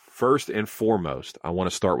 So, first and foremost, I want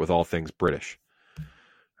to start with all things British.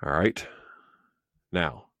 All right?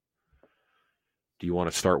 Now, do you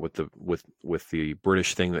want to start with the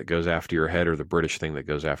British thing that goes after your head, or the British thing that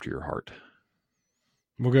goes after your heart?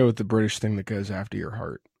 We'll go with the British thing that goes after your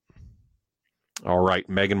heart. All right,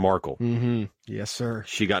 Meghan Markle. Mm-hmm. Yes, sir.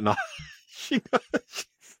 She got knocked.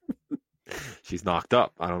 She's knocked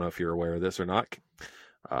up. I don't know if you're aware of this or not.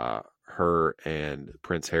 Her and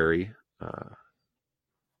Prince Harry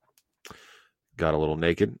got a little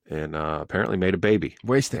naked and apparently made a baby.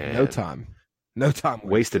 Wasted no time. No time.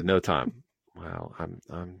 Wasted no time. Well,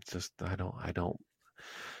 I'm just I don't.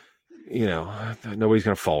 Nobody's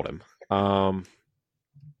gonna fault him. All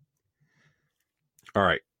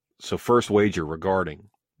right. So first wager regarding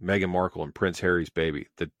Meghan Markle and Prince Harry's baby.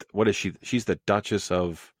 What is she? She's the Duchess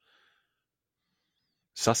of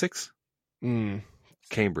Sussex?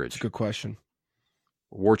 Cambridge. Good question.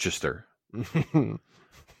 Worcester.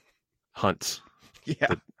 Hunts.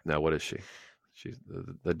 Yeah. What is she? She's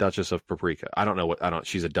the Duchess of Paprika.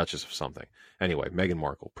 She's a Duchess of something. Anyway, Meghan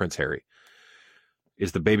Markle, Prince Harry.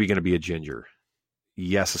 Is the baby going to be a ginger?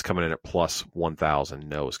 Yes is coming in at plus 1,000.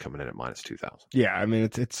 No is coming in at minus 2,000. Yeah, I mean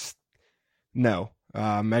it's no.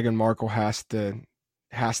 Meghan Markle has to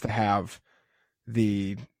have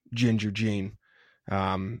the ginger gene.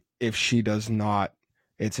 If she does not,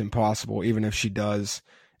 it's impossible. Even if she does,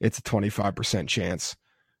 it's a 25% chance.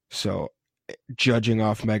 So, judging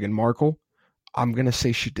off Meghan Markle, I'm gonna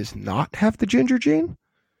say she does not have the ginger gene.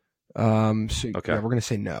 Okay. Yeah, we're gonna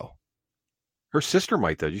say no. Her sister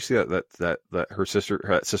might though. Did you see that her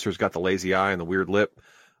sister's got the lazy eye and the weird lip?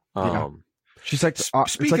 Yeah. She's like it's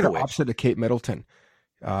like the opposite of Kate Middleton.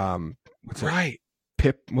 What's right?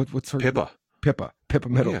 Pip. What's her? Pippa. Pippa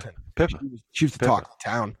Middleton. Yeah, Pippa. She was the talk of the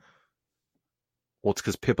town. Well, it's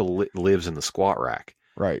because Pippa lives in the squat rack.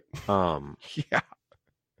 Right. Yeah.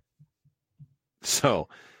 So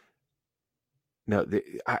now,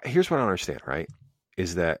 here's what I don't understand. Right?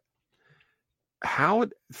 Is that how,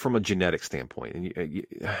 from a genetic standpoint, and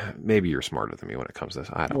maybe you're smarter than me when it comes to this.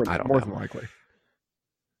 I don't know. More than likely.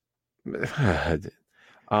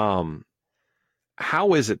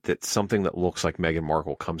 How is it that something that looks like Meghan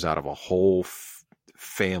Markle comes out of a whole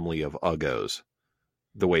family of uggos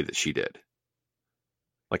the way that she did?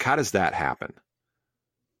 Like, how does that happen?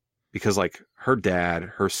 Because, like, her dad,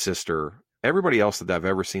 her sister, everybody else that I've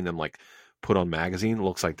ever seen them, like, put on magazine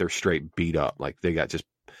looks like they're straight beat up. Like, they got just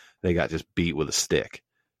beat with a stick.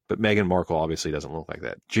 But Meghan Markle obviously doesn't look like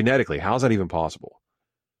that. Genetically, how is that even possible?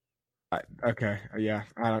 Okay. Yeah.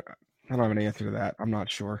 I don't have an answer to that. I'm not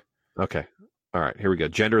sure. Okay. All right, here we go.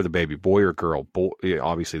 Gender of the baby, boy or girl? Boy. Yeah,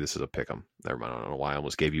 obviously, this is a pick'em. Never mind. I don't know why I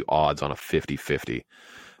almost gave you odds on a 50-50.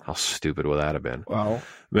 How stupid would that have been? Well,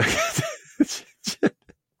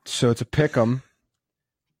 so it's a pick 'em.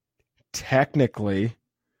 Technically,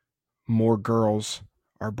 more girls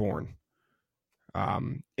are born.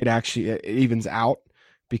 It evens out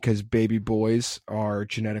because baby boys are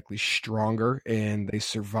genetically stronger and they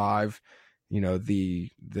survive, the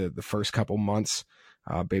first couple months.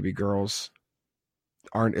 Baby girls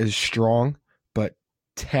aren't as strong, but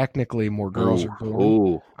technically more girls are born.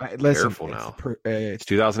 Ooh, Listen, careful now. It's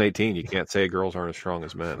 2018. You can't say girls aren't as strong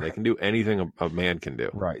as men. They can do anything a man can do.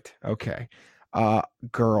 Right. Okay.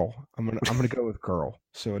 Girl. I'm gonna go with girl.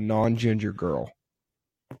 So a non-ginger girl.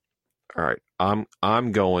 All right.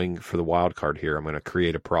 I'm going for the wild card here. I'm going to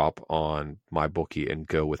create a prop on my bookie and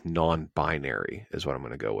go with non-binary is what I'm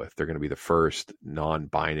going to go with. They're going to be the first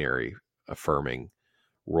non-binary affirming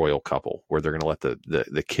royal couple where they're going to let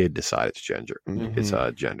the kid decide its gender. Mhm. Its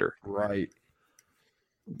gender. Right.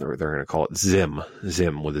 They're going to call it Zim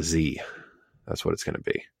with a Z. That's what it's going to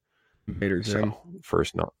be. Vader Zim. So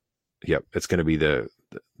first, not. Yep, it's going to be the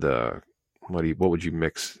what would you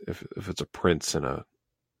mix if it's a prince and a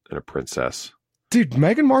princess? Dude,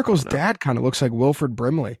 Meghan Markle's dad kind of looks like Wilford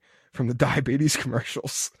Brimley from the diabetes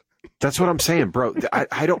commercials. That's what I'm saying, bro.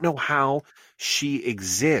 I don't know how she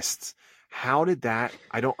exists. How did that?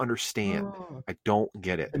 I don't understand. I don't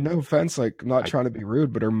get it. And no offense, like I'm not trying to be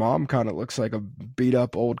rude, but her mom kind of looks like a beat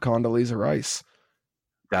up old Condoleezza Rice.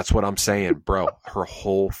 That's what I'm saying, bro. Her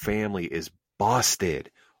whole family is busted.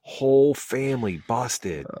 Whole family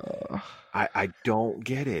busted. I don't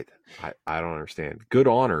get it. I don't understand. Good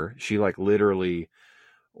on her. She like literally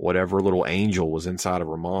whatever little angel was inside of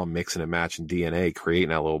her mom mixing and matching DNA, creating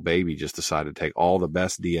that little baby, just decided to take all the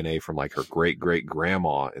best DNA from like her great great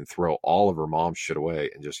grandma and throw all of her mom's shit away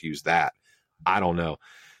and just use that. I don't know.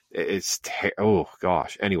 Oh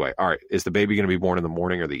gosh. Anyway, all right. Is the baby going to be born in the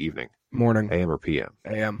morning or the evening? Morning. AM or PM?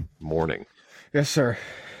 AM. Morning. Yes, sir.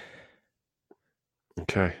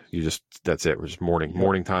 Okay. That's it. We're just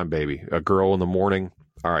morning time, baby. A girl in the morning.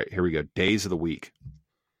 All right, here we go. Days of the week.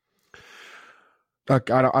 I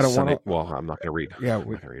don't want to. Well, I'm not going to read. Yeah,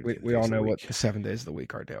 we all know what the 7 days of the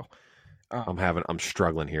week are, Dale. I'm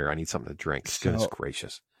struggling here. I need something to drink. Goodness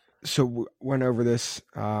gracious. So went over this.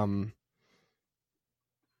 I'm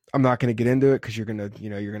not going to get into it because you're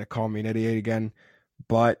gonna call me an idiot again.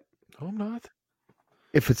 But no, I'm not.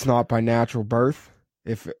 If it's not by natural birth,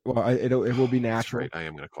 it will be natural. That's right. I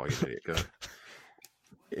am going to call you an idiot. Go ahead.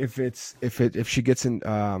 If she gets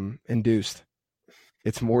induced,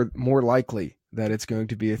 it's more likely that it's going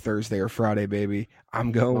to be a Thursday or Friday baby.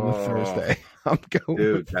 I'm going with Thursday. I'm going.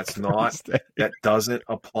 Dude, that's not. Thursday. That doesn't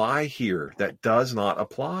apply here. That does not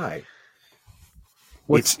apply.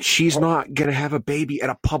 She's not going to have a baby at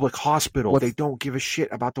a public hospital. They don't give a shit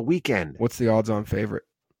about the weekend. What's the odds-on favorite?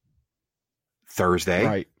 Thursday.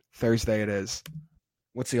 Right. Thursday it is.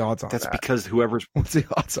 What's the odds on that? That's because whoever's... What's the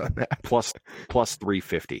odds on that? Plus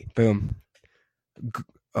 350. Boom.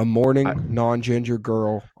 A morning non-ginger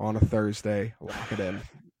girl on a Thursday. Lock it in.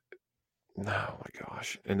 Oh my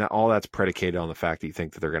gosh. And all that's predicated on the fact that you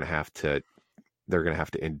think that they're going to have to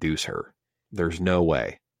induce her. There's no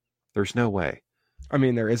way. I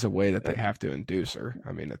mean, there is a way that they have to induce her.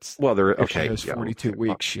 I mean, it's... Well, if she has 42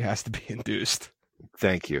 weeks, she has to be induced.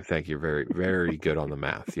 Thank you. Very, very good on the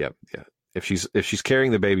math. Yep. Yeah. If she's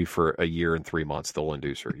carrying the baby for a year and 3 months, they'll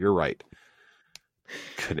induce her. You're right.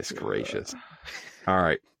 Goodness gracious. All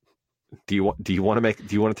right. Do you want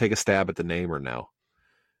to take a stab at the name or no?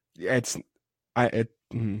 It's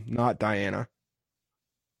not Diana.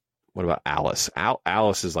 What about Alice?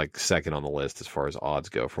 Alice is like second on the list as far as odds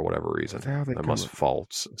go for whatever reason. I must fall.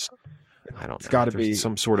 I don't know. It's got to be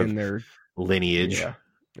some sort of their lineage.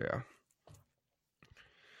 Yeah.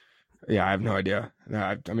 Yeah, I have no idea.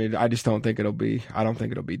 I mean, I just don't think it'll be. I don't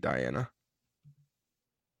think it'll be Diana.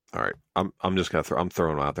 All right, I'm just gonna I'm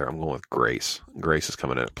throwing it out there. I'm going with Grace. Grace is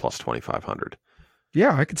coming in at plus 2,500.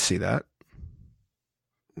 Yeah, I could see that.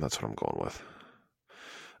 That's what I'm going with.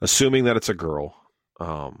 Assuming that it's a girl.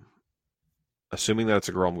 I'm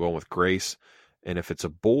going with Grace, and if it's a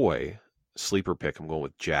boy, sleeper pick, I'm going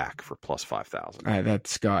with Jack for plus 5,000.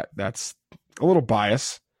 That's a little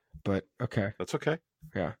bias, but okay. That's okay.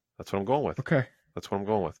 Yeah. That's what I'm going with. Okay. That's what I'm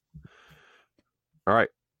going with. All right.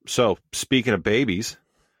 So, speaking of babies,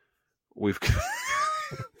 we've...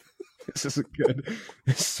 This isn't good.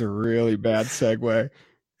 This is a really bad segue.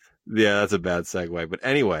 Yeah, that's a bad segue. But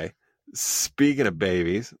anyway, speaking of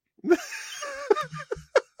babies,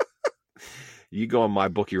 You go on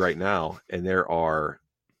MyBookie right now, and there are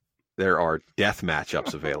death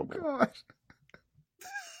matchups available. Oh,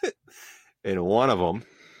 And one of them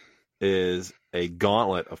is a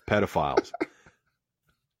gauntlet of pedophiles,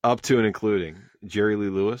 up to and including Jerry Lee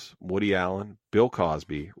Lewis, Woody Allen, Bill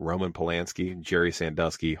Cosby, Roman Polanski, Jerry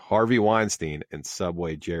Sandusky, Harvey Weinstein, and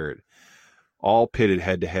Subway Jared, all pitted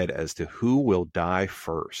head to head as to who will die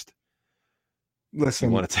first.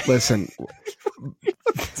 Listen,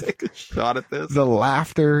 Take a shot at this? The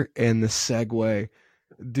laughter and the segue.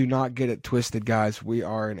 Do not get it twisted, guys. We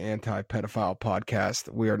are an anti-pedophile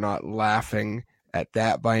podcast. We are not laughing at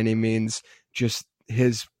that by any means. Just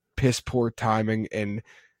his piss poor timing and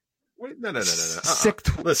No. sick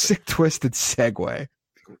twisted segue.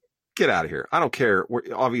 Get out of here. I don't care. We're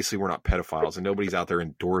not pedophiles, and nobody's out there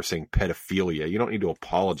endorsing pedophilia. You don't need to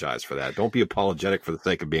apologize for that. Don't be apologetic for the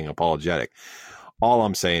sake of being apologetic. All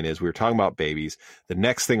I'm saying is we were talking about babies. The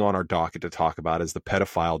next thing on our docket to talk about is the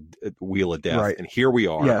pedophile wheel of death. Right. And here we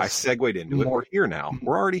are. Yes. I segued into it. We're here now.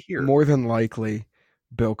 We're already here. More than likely,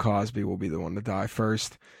 Bill Cosby will be the one to die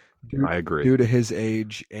first. I agree. Due to his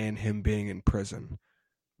age and him being in prison.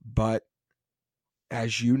 But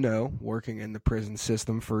as you know, working in the prison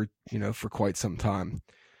system for quite some time.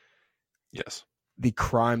 Yes. The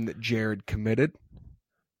crime that Jared committed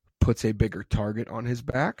puts a bigger target on his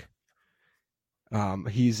back.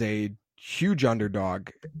 He's a huge underdog.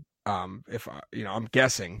 I'm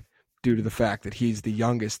guessing due to the fact that he's the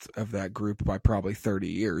youngest of that group by probably 30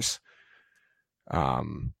 years.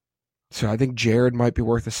 So I think Jared might be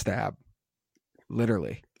worth a stab.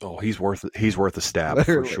 Literally. Oh, he's worth a stab.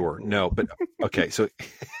 Literally. For sure. No, but okay. So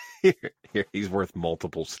he's worth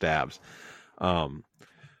multiple stabs, up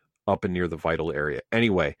and near the vital area.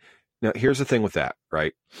 Anyway, now here's the thing with that,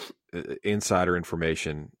 right? Insider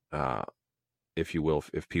information, if you will,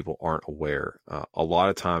 if people aren't aware, a lot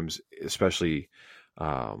of times, especially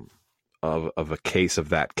of a case of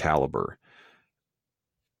that caliber,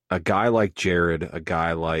 a guy like Jared, a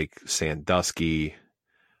guy like Sandusky,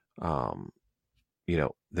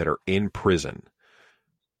 that are in prison,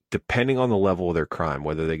 depending on the level of their crime,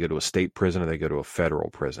 whether they go to a state prison or they go to a federal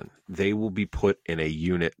prison, they will be put in a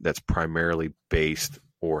unit that's primarily based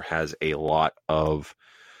or has a lot of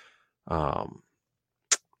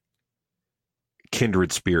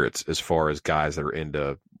kindred spirits as far as guys that are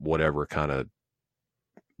into whatever kind of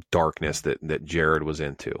darkness that Jared was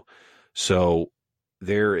into. So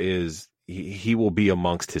he will be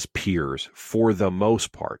amongst his peers for the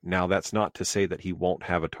most part. Now, that's not to say that he won't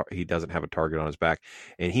have he doesn't have a target on his back,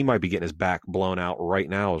 and he might be getting his back blown out right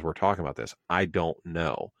now as we're talking about this. I don't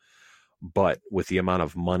know. But with the amount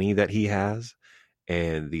of money that he has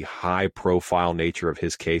and the high profile nature of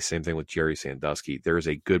his case, same thing with Jerry Sandusky, there's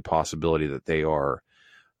a good possibility that they are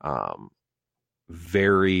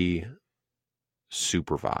very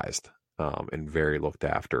supervised. And very looked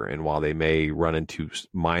after. And while they may run into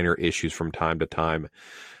minor issues from time to time,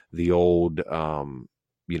 the old,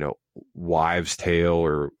 wives' tale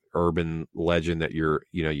or urban legend that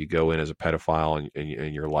you go in as a pedophile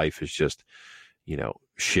and your life is just,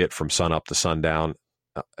 shit from sun up to sundown,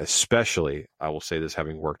 especially, I will say this,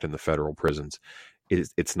 having worked in the federal prisons,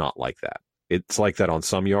 it's not like that. It's like that on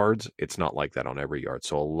some yards. It's not like that on every yard.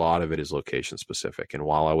 So a lot of it is location specific. And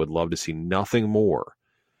while I would love to see nothing more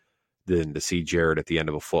than to see Jared at the end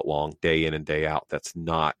of a footlong day in and day out, that's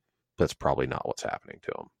probably not what's happening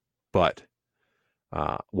to him. But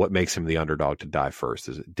what makes him the underdog to die first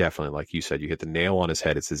is definitely, like you said, you hit the nail on his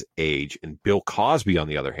head. It's his age. And Bill Cosby, on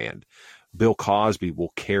the other hand, Bill Cosby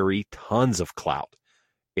will carry tons of clout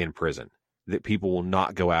in prison that people will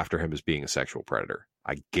not go after him as being a sexual predator.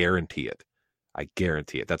 I guarantee it.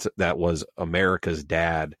 That was America's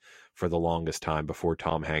dad for the longest time before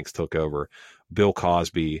Tom Hanks took over. Bill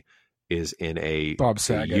Cosby is in a Bob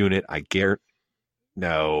Saget unit. I guarantee.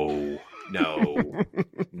 No.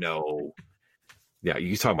 Yeah,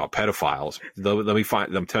 you talking about pedophiles. Let me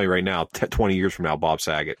find. I'm telling you right now. 20 years from now, Bob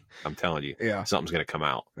Saget. I'm telling you. Yeah. Something's going to come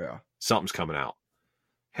out. Yeah. Something's coming out.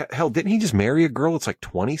 Hell, didn't he just marry a girl that's like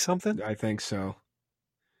 20 something? I think so.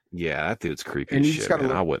 Yeah, that dude's creepy and as shit,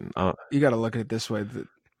 man. I wouldn't. You got to look at it this way.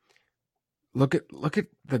 Look at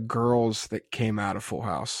the girls that came out of Full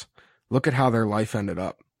House. Look at how their life ended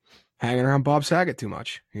up. Hanging around Bob Saget too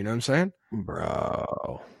much. You know what I'm saying?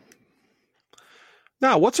 Bro.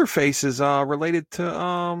 No, what's her face is related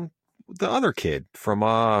to the other kid from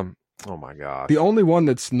oh my god. The only one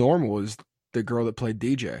that's normal is the girl that played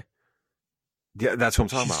DJ. Yeah, that's what I'm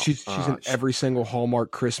talking about. She's in every single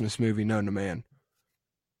Hallmark Christmas movie known to man.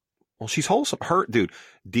 Well, she's wholesome. Her dude,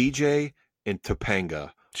 DJ and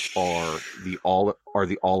Topanga are the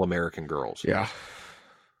all American girls. Yeah.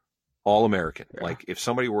 All American. Yeah. Like if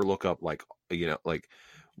somebody were to look up, like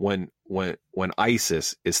when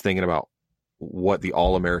ISIS is thinking about what the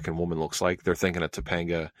All American woman looks like, they're thinking of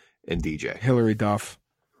Topanga and DJ. Hillary Duff.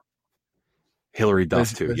 Hillary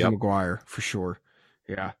Duff too. Lizzie Yep. McGuire for sure.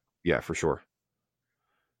 Yeah. Yeah, for sure.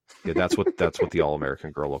 Yeah, that's what the All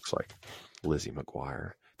American girl looks like. Lizzie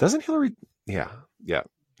McGuire. Doesn't Hillary? Yeah,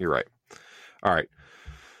 you're right. All right,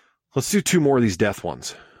 let's do 2 more of these death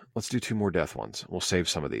ones. Let's do 2 more death ones. We'll save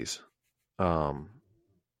some of these. I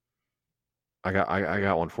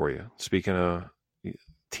got one for you. Speaking of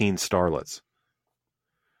teen starlets,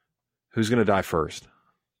 who's gonna die first?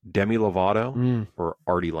 Demi Lovato or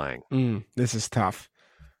Artie Lang? This is tough.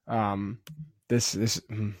 Artie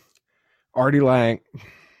Lang,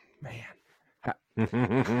 man.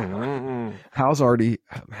 How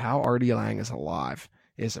Artie Lang is alive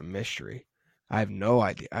is a mystery. I have no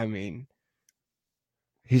idea. I mean,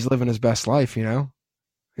 he's living his best life, you know.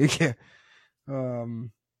 Yeah.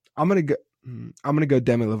 I'm gonna go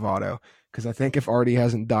Demi Lovato because I think if Artie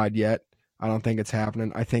hasn't died yet, I don't think it's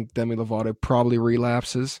happening. I think Demi Lovato probably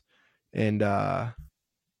relapses and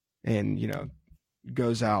you know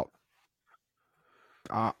goes out.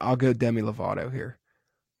 I'll go Demi Lovato here.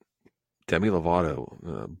 Demi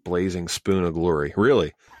Lovato, blazing spoon of glory.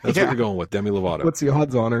 Really? That's what you're going with, Demi Lovato. What's the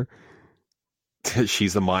odds on her?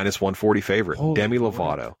 She's the -140 favorite. Holy Demi Lord.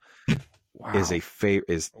 Lovato Wow. is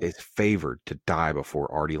favored to die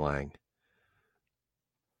before Artie Lang.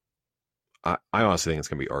 I honestly think it's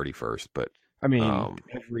going to be Artie first, but I mean,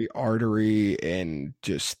 every artery and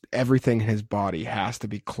just everything in his body has to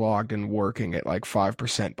be clogged and working at like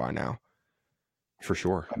 5% by now. for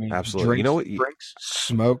sure, I mean, absolutely. You know what? Drinks,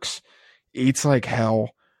 smokes, eats like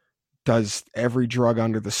hell, does every drug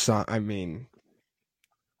under the sun. I mean,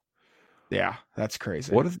 yeah, that's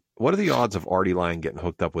crazy. What are the odds of Artie Lang getting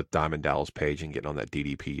hooked up with Diamond Dallas Page and getting on that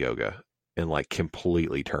DDP yoga and like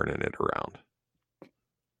completely turning it around?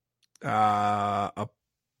 A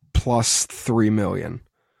plus 3 million.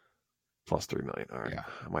 Plus 3 million. All right. Yeah.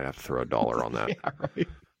 I might have to throw $1 on that. Yeah,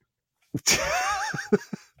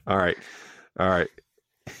 right. All right.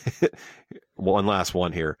 One last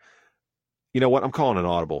one here. You know what? I'm calling an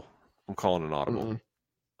audible. Mm-mm.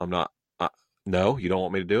 I'm not. No, you don't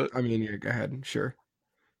want me to do it? I mean, yeah, go ahead. Sure.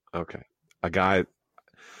 Okay. A guy.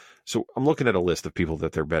 So I'm looking at a list of people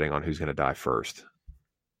that they're betting on who's going to die first.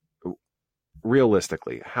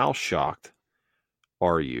 Realistically, how shocked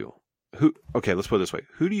are you? Okay, let's put it this way.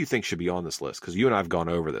 Who do you think should be on this list? Because you and I have gone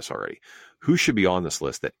over this already. Who should be on this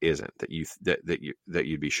list that isn't, that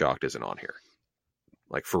you'd be shocked isn't on here?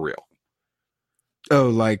 Like for real. Oh,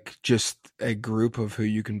 like just a group of who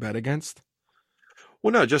you can bet against?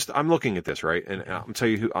 Well, no, just I'm looking at this, right? And I'm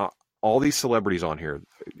telling you who all these celebrities on here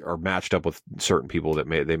are matched up with certain people that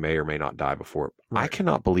may or may not die before. Right. I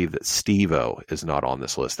cannot believe that Steve-O is not on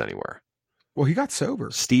this list anywhere. Well, he got sober.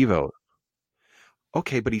 Steve-O.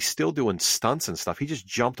 Okay, but he's still doing stunts and stuff. He just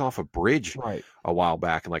jumped off a bridge Right. a while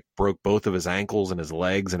back and like broke both of his ankles and his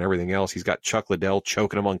legs and everything else. He's got Chuck Liddell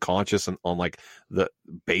choking him unconscious on like the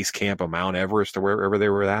base camp of Mount Everest or wherever they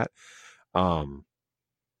were at.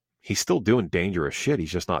 He's still doing dangerous shit.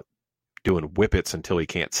 He's just not doing whippets until he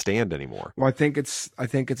can't stand anymore. Well, I think it's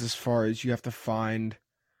as far as you have to find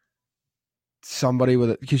somebody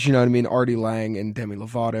with it, because you know what I mean. Artie Lang and Demi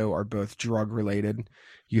Lovato are both drug related.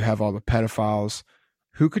 You have all the pedophiles.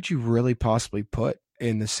 Who could you really possibly put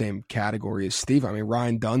in the same category as Steve? I mean,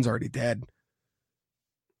 Ryan Dunn's already dead.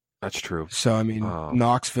 That's true. So I mean,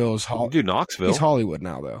 Knoxville is Dude, Knoxville. He's Hollywood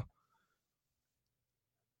now, though.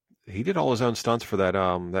 He did all his own stunts for that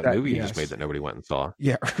movie he just made that nobody went and saw.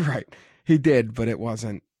 Yeah, right. He did, but it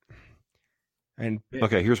wasn't. And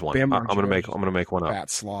Okay, here's one. I'm gonna make one up.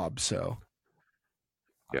 fat slob. So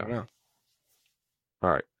I don't know.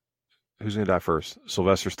 All right. Who's gonna die first?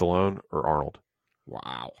 Sylvester Stallone or Arnold?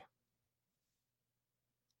 Wow.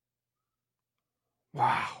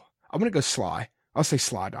 I'm gonna go Sly. I'll say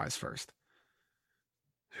Sly dies first.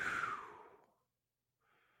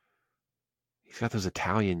 He's got those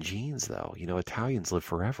Italian genes, though. You know, Italians live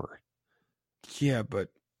forever. Yeah, but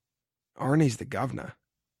Arnie's the governor.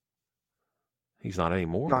 He's not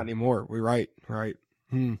anymore. Not anymore. We're right. I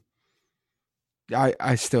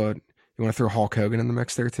still. You want to throw Hulk Hogan in the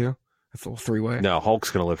mix there too? That's a little 3-way. No,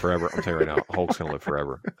 Hulk's going to live forever. I'm telling you right now, Hulk's going to live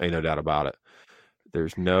forever. Ain't no doubt about it.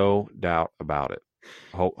 There's no doubt about it.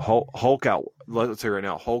 Hulk out. Let's say right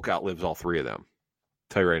now, Hulk outlives all three of them.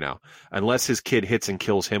 Tell you right now, unless his kid hits and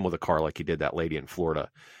kills him with a car like he did that lady in Florida,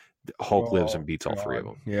 Hulk lives and beats all three of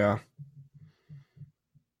them. Yeah.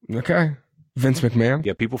 Okay. Vince McMahon.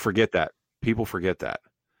 Yeah, people forget that.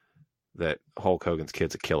 That Hulk Hogan's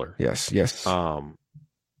kid's a killer. Yes.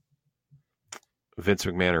 Vince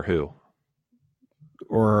McMahon or who?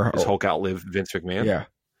 Or Does Hulk outlive Vince McMahon? Yeah.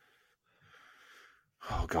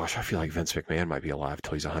 Oh gosh, I feel like Vince McMahon might be alive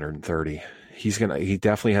till he's 130. He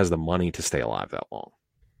definitely has the money to stay alive that long.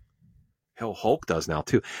 Hell, Hulk does now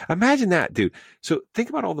too. Imagine that, dude. So think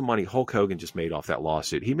about all the money Hulk Hogan just made off that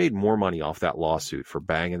lawsuit. He made more money off that lawsuit for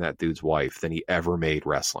banging that dude's wife than he ever made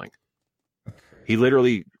wrestling. He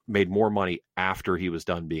literally made more money after he was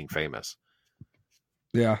done being famous.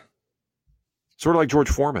 Yeah. Sort of like George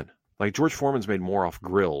Foreman. Like George Foreman's made more off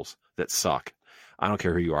grills that suck. I don't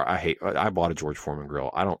care who you are. I bought a George Foreman grill.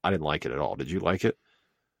 I didn't like it at all. Did you like it?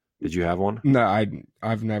 Did you have one? No,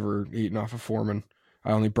 I've never eaten off a Foreman.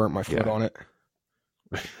 I only burnt my foot on it.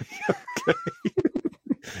 Okay.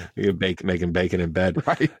 You're making bacon in bed.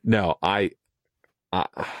 Right. No, I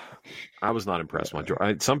was not impressed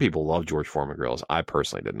with some people love George Foreman grills. I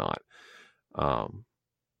personally did not. When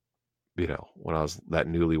I was that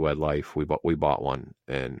newlywed life, we bought one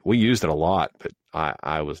and we used it a lot, but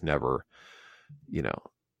I was never,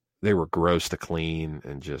 they were gross to clean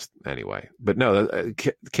and just anyway. But no,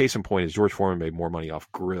 the case in point is George Foreman made more money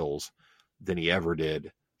off grills than he ever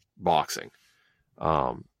did boxing.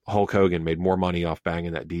 Hulk Hogan made more money off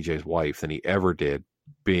banging that DJ's wife than he ever did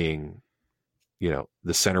being,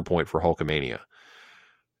 the center point for Hulkamania.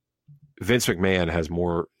 Vince McMahon has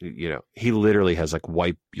more, he literally has like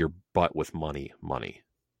wipe your butt with money.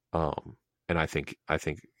 And I think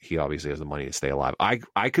he obviously has the money to stay alive.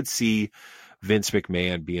 I could see Vince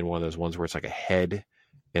McMahon being one of those ones where it's like a head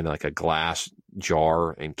in like a glass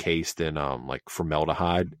jar encased in like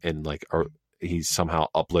formaldehyde, and like he's somehow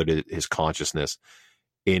uploaded his consciousness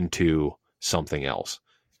into something else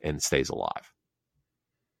and stays alive.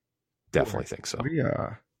 Definitely think so. We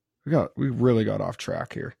really got off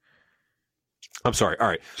track here. I'm sorry. All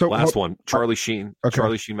right. So last one, Charlie Sheen. Okay.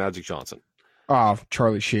 Charlie Sheen, Magic Johnson.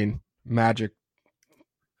 Charlie Sheen, Magic.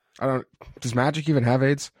 Does Magic even have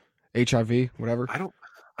AIDS? HIV, whatever? I don't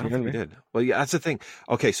think he did. Well, yeah, that's the thing.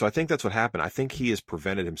 Okay, so I think that's what happened. I think he has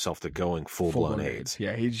prevented himself to going full-blown AIDS.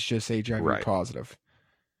 Yeah, he's just HIV positive.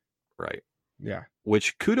 Right. Yeah.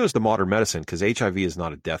 Which kudos to modern medicine, because HIV is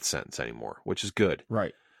not a death sentence anymore, which is good.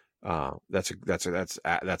 Right.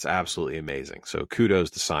 That's absolutely amazing. So kudos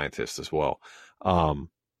to scientists as well. I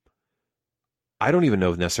don't even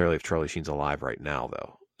know necessarily if Charlie Sheen's alive right now,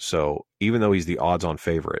 though. So even though he's the odds-on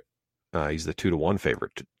favorite, he's the 2-1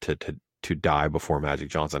 favorite to die before Magic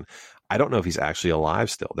Johnson, I don't know if he's actually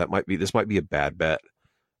alive still. This might be a bad bet,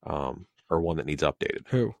 or one that needs updated.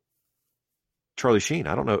 Who? Charlie Sheen.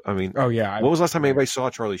 I don't know. I mean, oh yeah. When was the last time anybody saw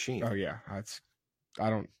Charlie Sheen? Oh yeah,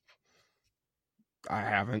 I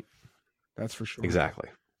haven't. That's for sure. Exactly.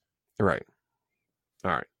 Right.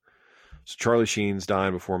 All right. So Charlie Sheen's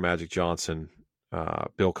dying before Magic Johnson.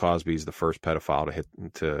 Bill Cosby's the first pedophile to hit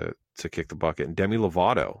to kick the bucket, and Demi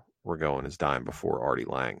Lovato, is dying before Artie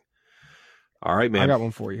Lang. All right, man. I got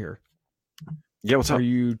one for you here. Yeah, what's up? Are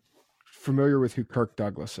you familiar with who Kirk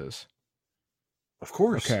Douglas is? Of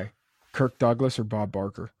course. Okay. Kirk Douglas or Bob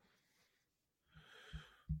Barker?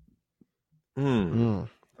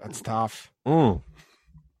 That's tough. I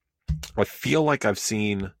feel like I've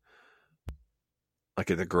seen,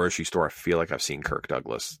 like at the grocery store, I feel like I've seen Kirk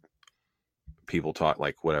Douglas. People talk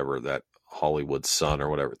like whatever, that Hollywood Sun or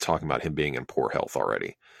whatever, talking about him being in poor health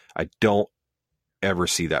already. I don't ever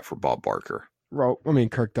see that for Bob Barker. Well, I mean,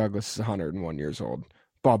 Kirk Douglas is 101 years old.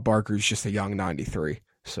 Bob Barker's just a young 93.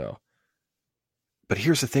 So, but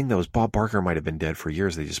here's the thing, though: is Bob Barker might have been dead for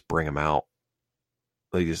years. They just bring him out.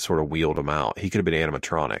 They just sort of wheeled him out. He could have been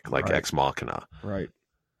animatronic, like Ex Machina. Right.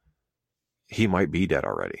 He might be dead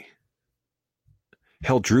already.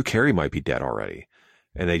 Hell, Drew Carey might be dead already.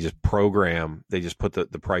 And they just put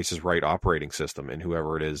the Price is Right operating system in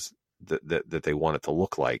whoever it is that they want it to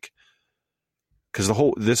look like. Because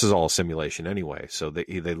this is all a simulation anyway. So they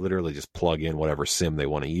literally just plug in whatever sim they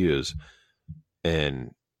want to use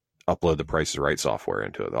and upload the Price is Right software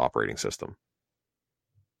into the operating system.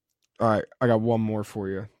 All right, I got one more for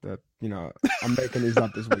you that, I'm making these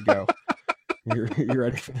up as we go. You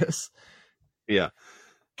ready for this? Yeah.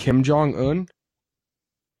 Kim Jong-un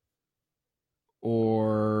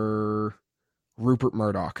or Rupert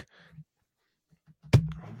Murdoch?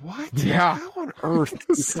 What? Yeah. How on earth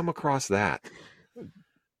did you come across that?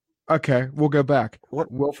 Okay, we'll go back.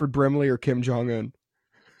 What? Wilford Brimley or Kim Jong-un?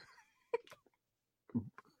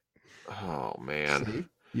 Oh, man. See?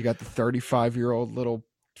 You got the 35-year-old little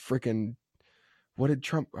freaking, what did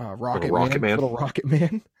Trump, Rocket Man? Little Rocket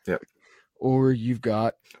Man? Yep. Or you've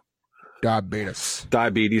got diabetes.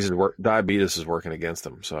 Diabetes is working against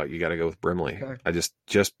him, so you got to go with Brimley. Okay. I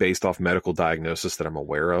just based off medical diagnosis that I'm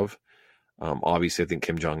aware of, Obviously, I think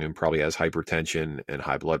Kim Jong-un probably has hypertension and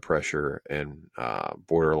high blood pressure and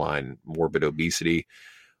borderline morbid obesity.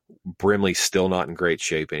 Brimley's still not in great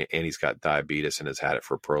shape, and he's got diabetes and has had it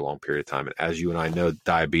for a prolonged period of time. And as you and I know,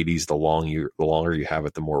 diabetes, the longer you have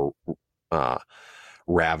it, the more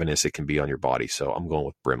ravenous it can be on your body. So I'm going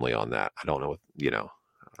with Brimley on that. I don't know what,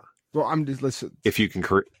 Well, I'm just listen. if you can.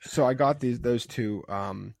 So I got those two.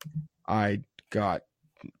 I got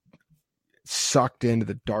sucked into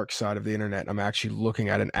the dark side of the internet. I'm actually looking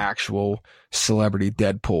at an actual celebrity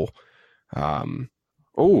Deadpool.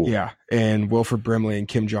 Oh, Yeah, and Wilford Brimley and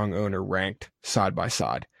Kim Jong-un are ranked side by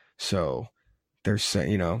side. So they're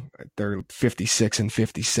 56 and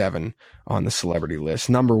 57 on the celebrity list.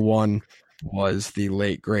 Number one was the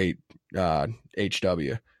late great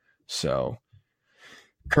HW. So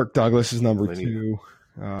Kirk Douglas is number two.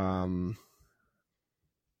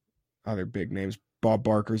 Other big names: Bob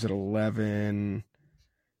Barker's at 11.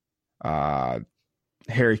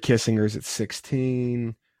 Harry Kissinger's at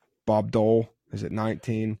 16. Bob Dole is at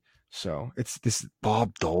 19. So it's this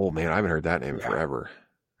Bob Dole, man. I haven't heard that name forever.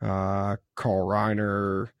 Carl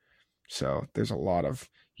Reiner. So there's a lot of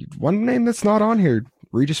one name that's not on here.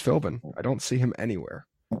 Regis Philbin. I don't see him anywhere.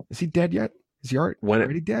 Is he dead yet? Is he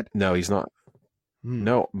already dead? No, he's not.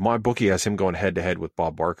 No, my bookie has him going head to head with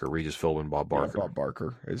Bob Barker. Regis Philbin, Bob Barker. Yeah, Bob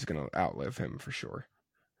Barker is going to outlive him for sure.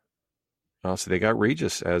 Oh, so they got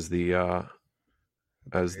Regis as the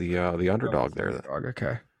underdog there.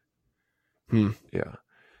 Okay. Yeah.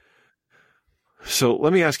 So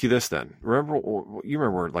let me ask you this then. You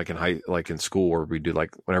remember like in school where we do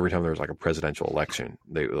every time there was like a presidential election,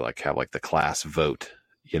 they would like have like the class vote,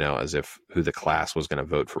 as if who the class was going to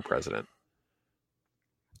vote for president.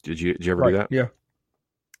 Did you ever do that? Yeah.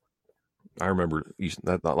 I remember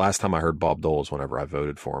the last time I heard Bob Dole was whenever I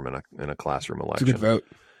voted for him in a classroom election. It's a good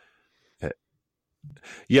vote.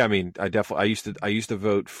 Yeah, I mean, I used to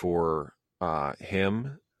vote for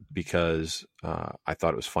him because I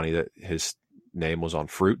thought it was funny that his name was on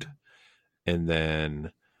fruit, and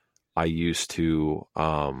then I used to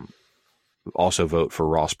also vote for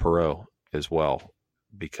Ross Perot as well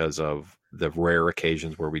because of the rare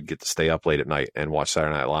occasions where we'd get to stay up late at night and watch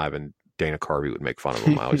Saturday Night Live, and Dana Carvey would make fun of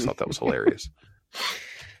him. I always thought that was hilarious.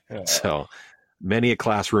 So many a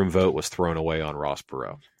classroom vote was thrown away on Ross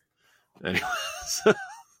Perot. Anyways,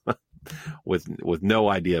 with no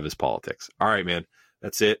idea of his politics. All right, man.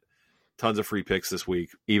 That's it. Tons of free picks this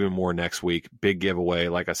week, even more next week. Big giveaway.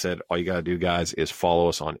 Like I said, all you got to do, guys, is follow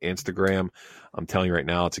us on Instagram. I'm telling you right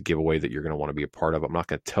now, it's a giveaway that you're going to want to be a part of. I'm not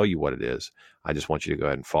going to tell you what it is. I just want you to go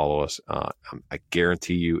ahead and follow us. I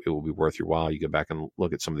guarantee you it will be worth your while. You go back and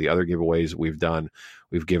look at some of the other giveaways we've done.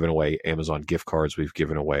 We've given away Amazon gift cards. We've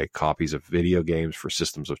given away copies of video games for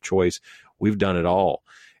systems of choice. We've done it all.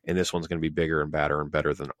 And this one's going to be bigger and badder and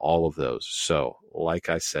better than all of those. So, like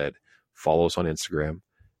I said, follow us on Instagram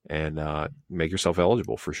and make yourself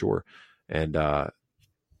eligible for sure. And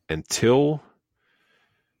until,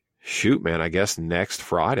 shoot, man, I guess next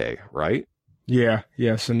Friday, right? Yeah.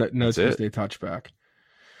 So no Tuesday touchback.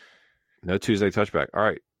 No Tuesday touchback. All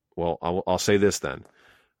right. Well, I'll say this then.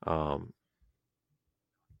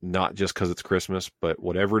 Not just because it's Christmas, but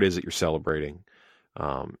whatever it is that you're celebrating,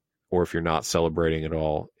 or if you're not celebrating at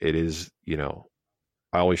all, it is, I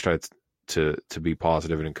always try to be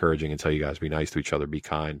positive and encouraging and tell you guys, be nice to each other, be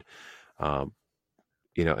kind. And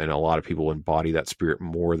a lot of people embody that spirit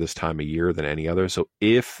more this time of year than any other. So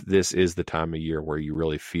if this is the time of year where you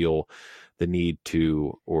really feel the need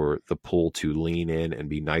to, or the pull to lean in and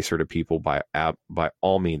be nicer to people, by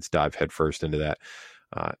all means, dive headfirst into that.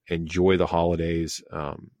 Enjoy the holidays.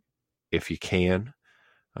 If you can,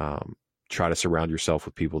 try to surround yourself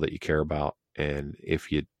with people that you care about. And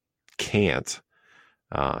if you can't,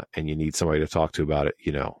 and you need somebody to talk to about it,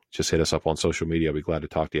 just hit us up on social media. I'll be glad to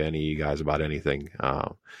talk to any of you guys about anything.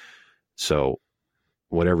 So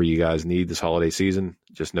whatever you guys need this holiday season,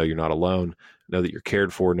 just know you're not alone. Know that you're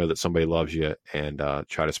cared for, know that somebody loves you, and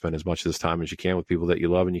try to spend as much of this time as you can with people that you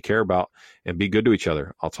love and you care about, and be good to each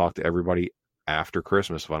other. I'll talk to everybody after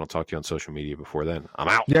Christmas. If I don't talk to you on social media before then, I'm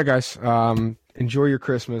out. Yeah, guys, enjoy your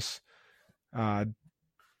Christmas. We're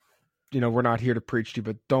not here to preach to you,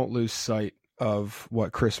 but don't lose sight of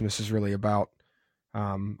what Christmas is really about.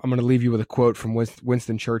 I'm going to leave you with a quote from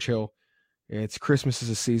Winston Churchill. It's Christmas is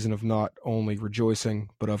a season of not only rejoicing,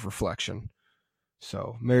 but of reflection.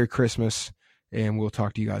 So Merry Christmas, and we'll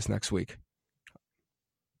talk to you guys next week.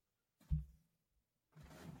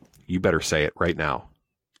 You better say it right now.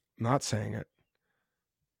 I'm not saying it.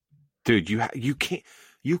 Dude, you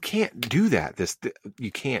can't do that.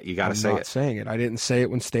 You can't. You got to say it. I'm not saying it. I didn't say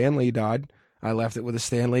it when Stan Lee died. I left it with a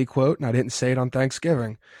Stan Lee quote, and I didn't say it on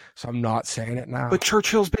Thanksgiving, so I'm not saying it now. But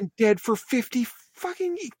Churchill's been dead for 50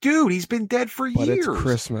 fucking dude. He's been dead for But years. it's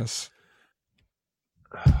Christmas.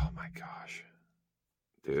 Oh my gosh,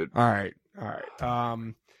 dude. All right.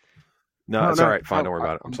 No, it's all right. Fine, don't worry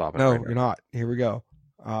about it. I'm stopping. No, right you're not. Here we go.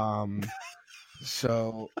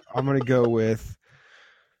 So I'm gonna go with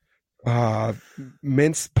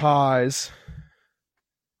mince pies.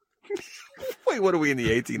 Wait, what are we in the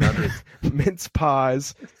 1800s? Mince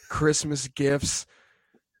pies, Christmas gifts,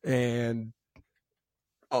 and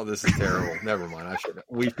Oh, this is terrible. Never mind.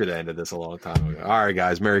 We should have ended this a long time ago. All right,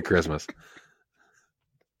 guys. Merry Christmas.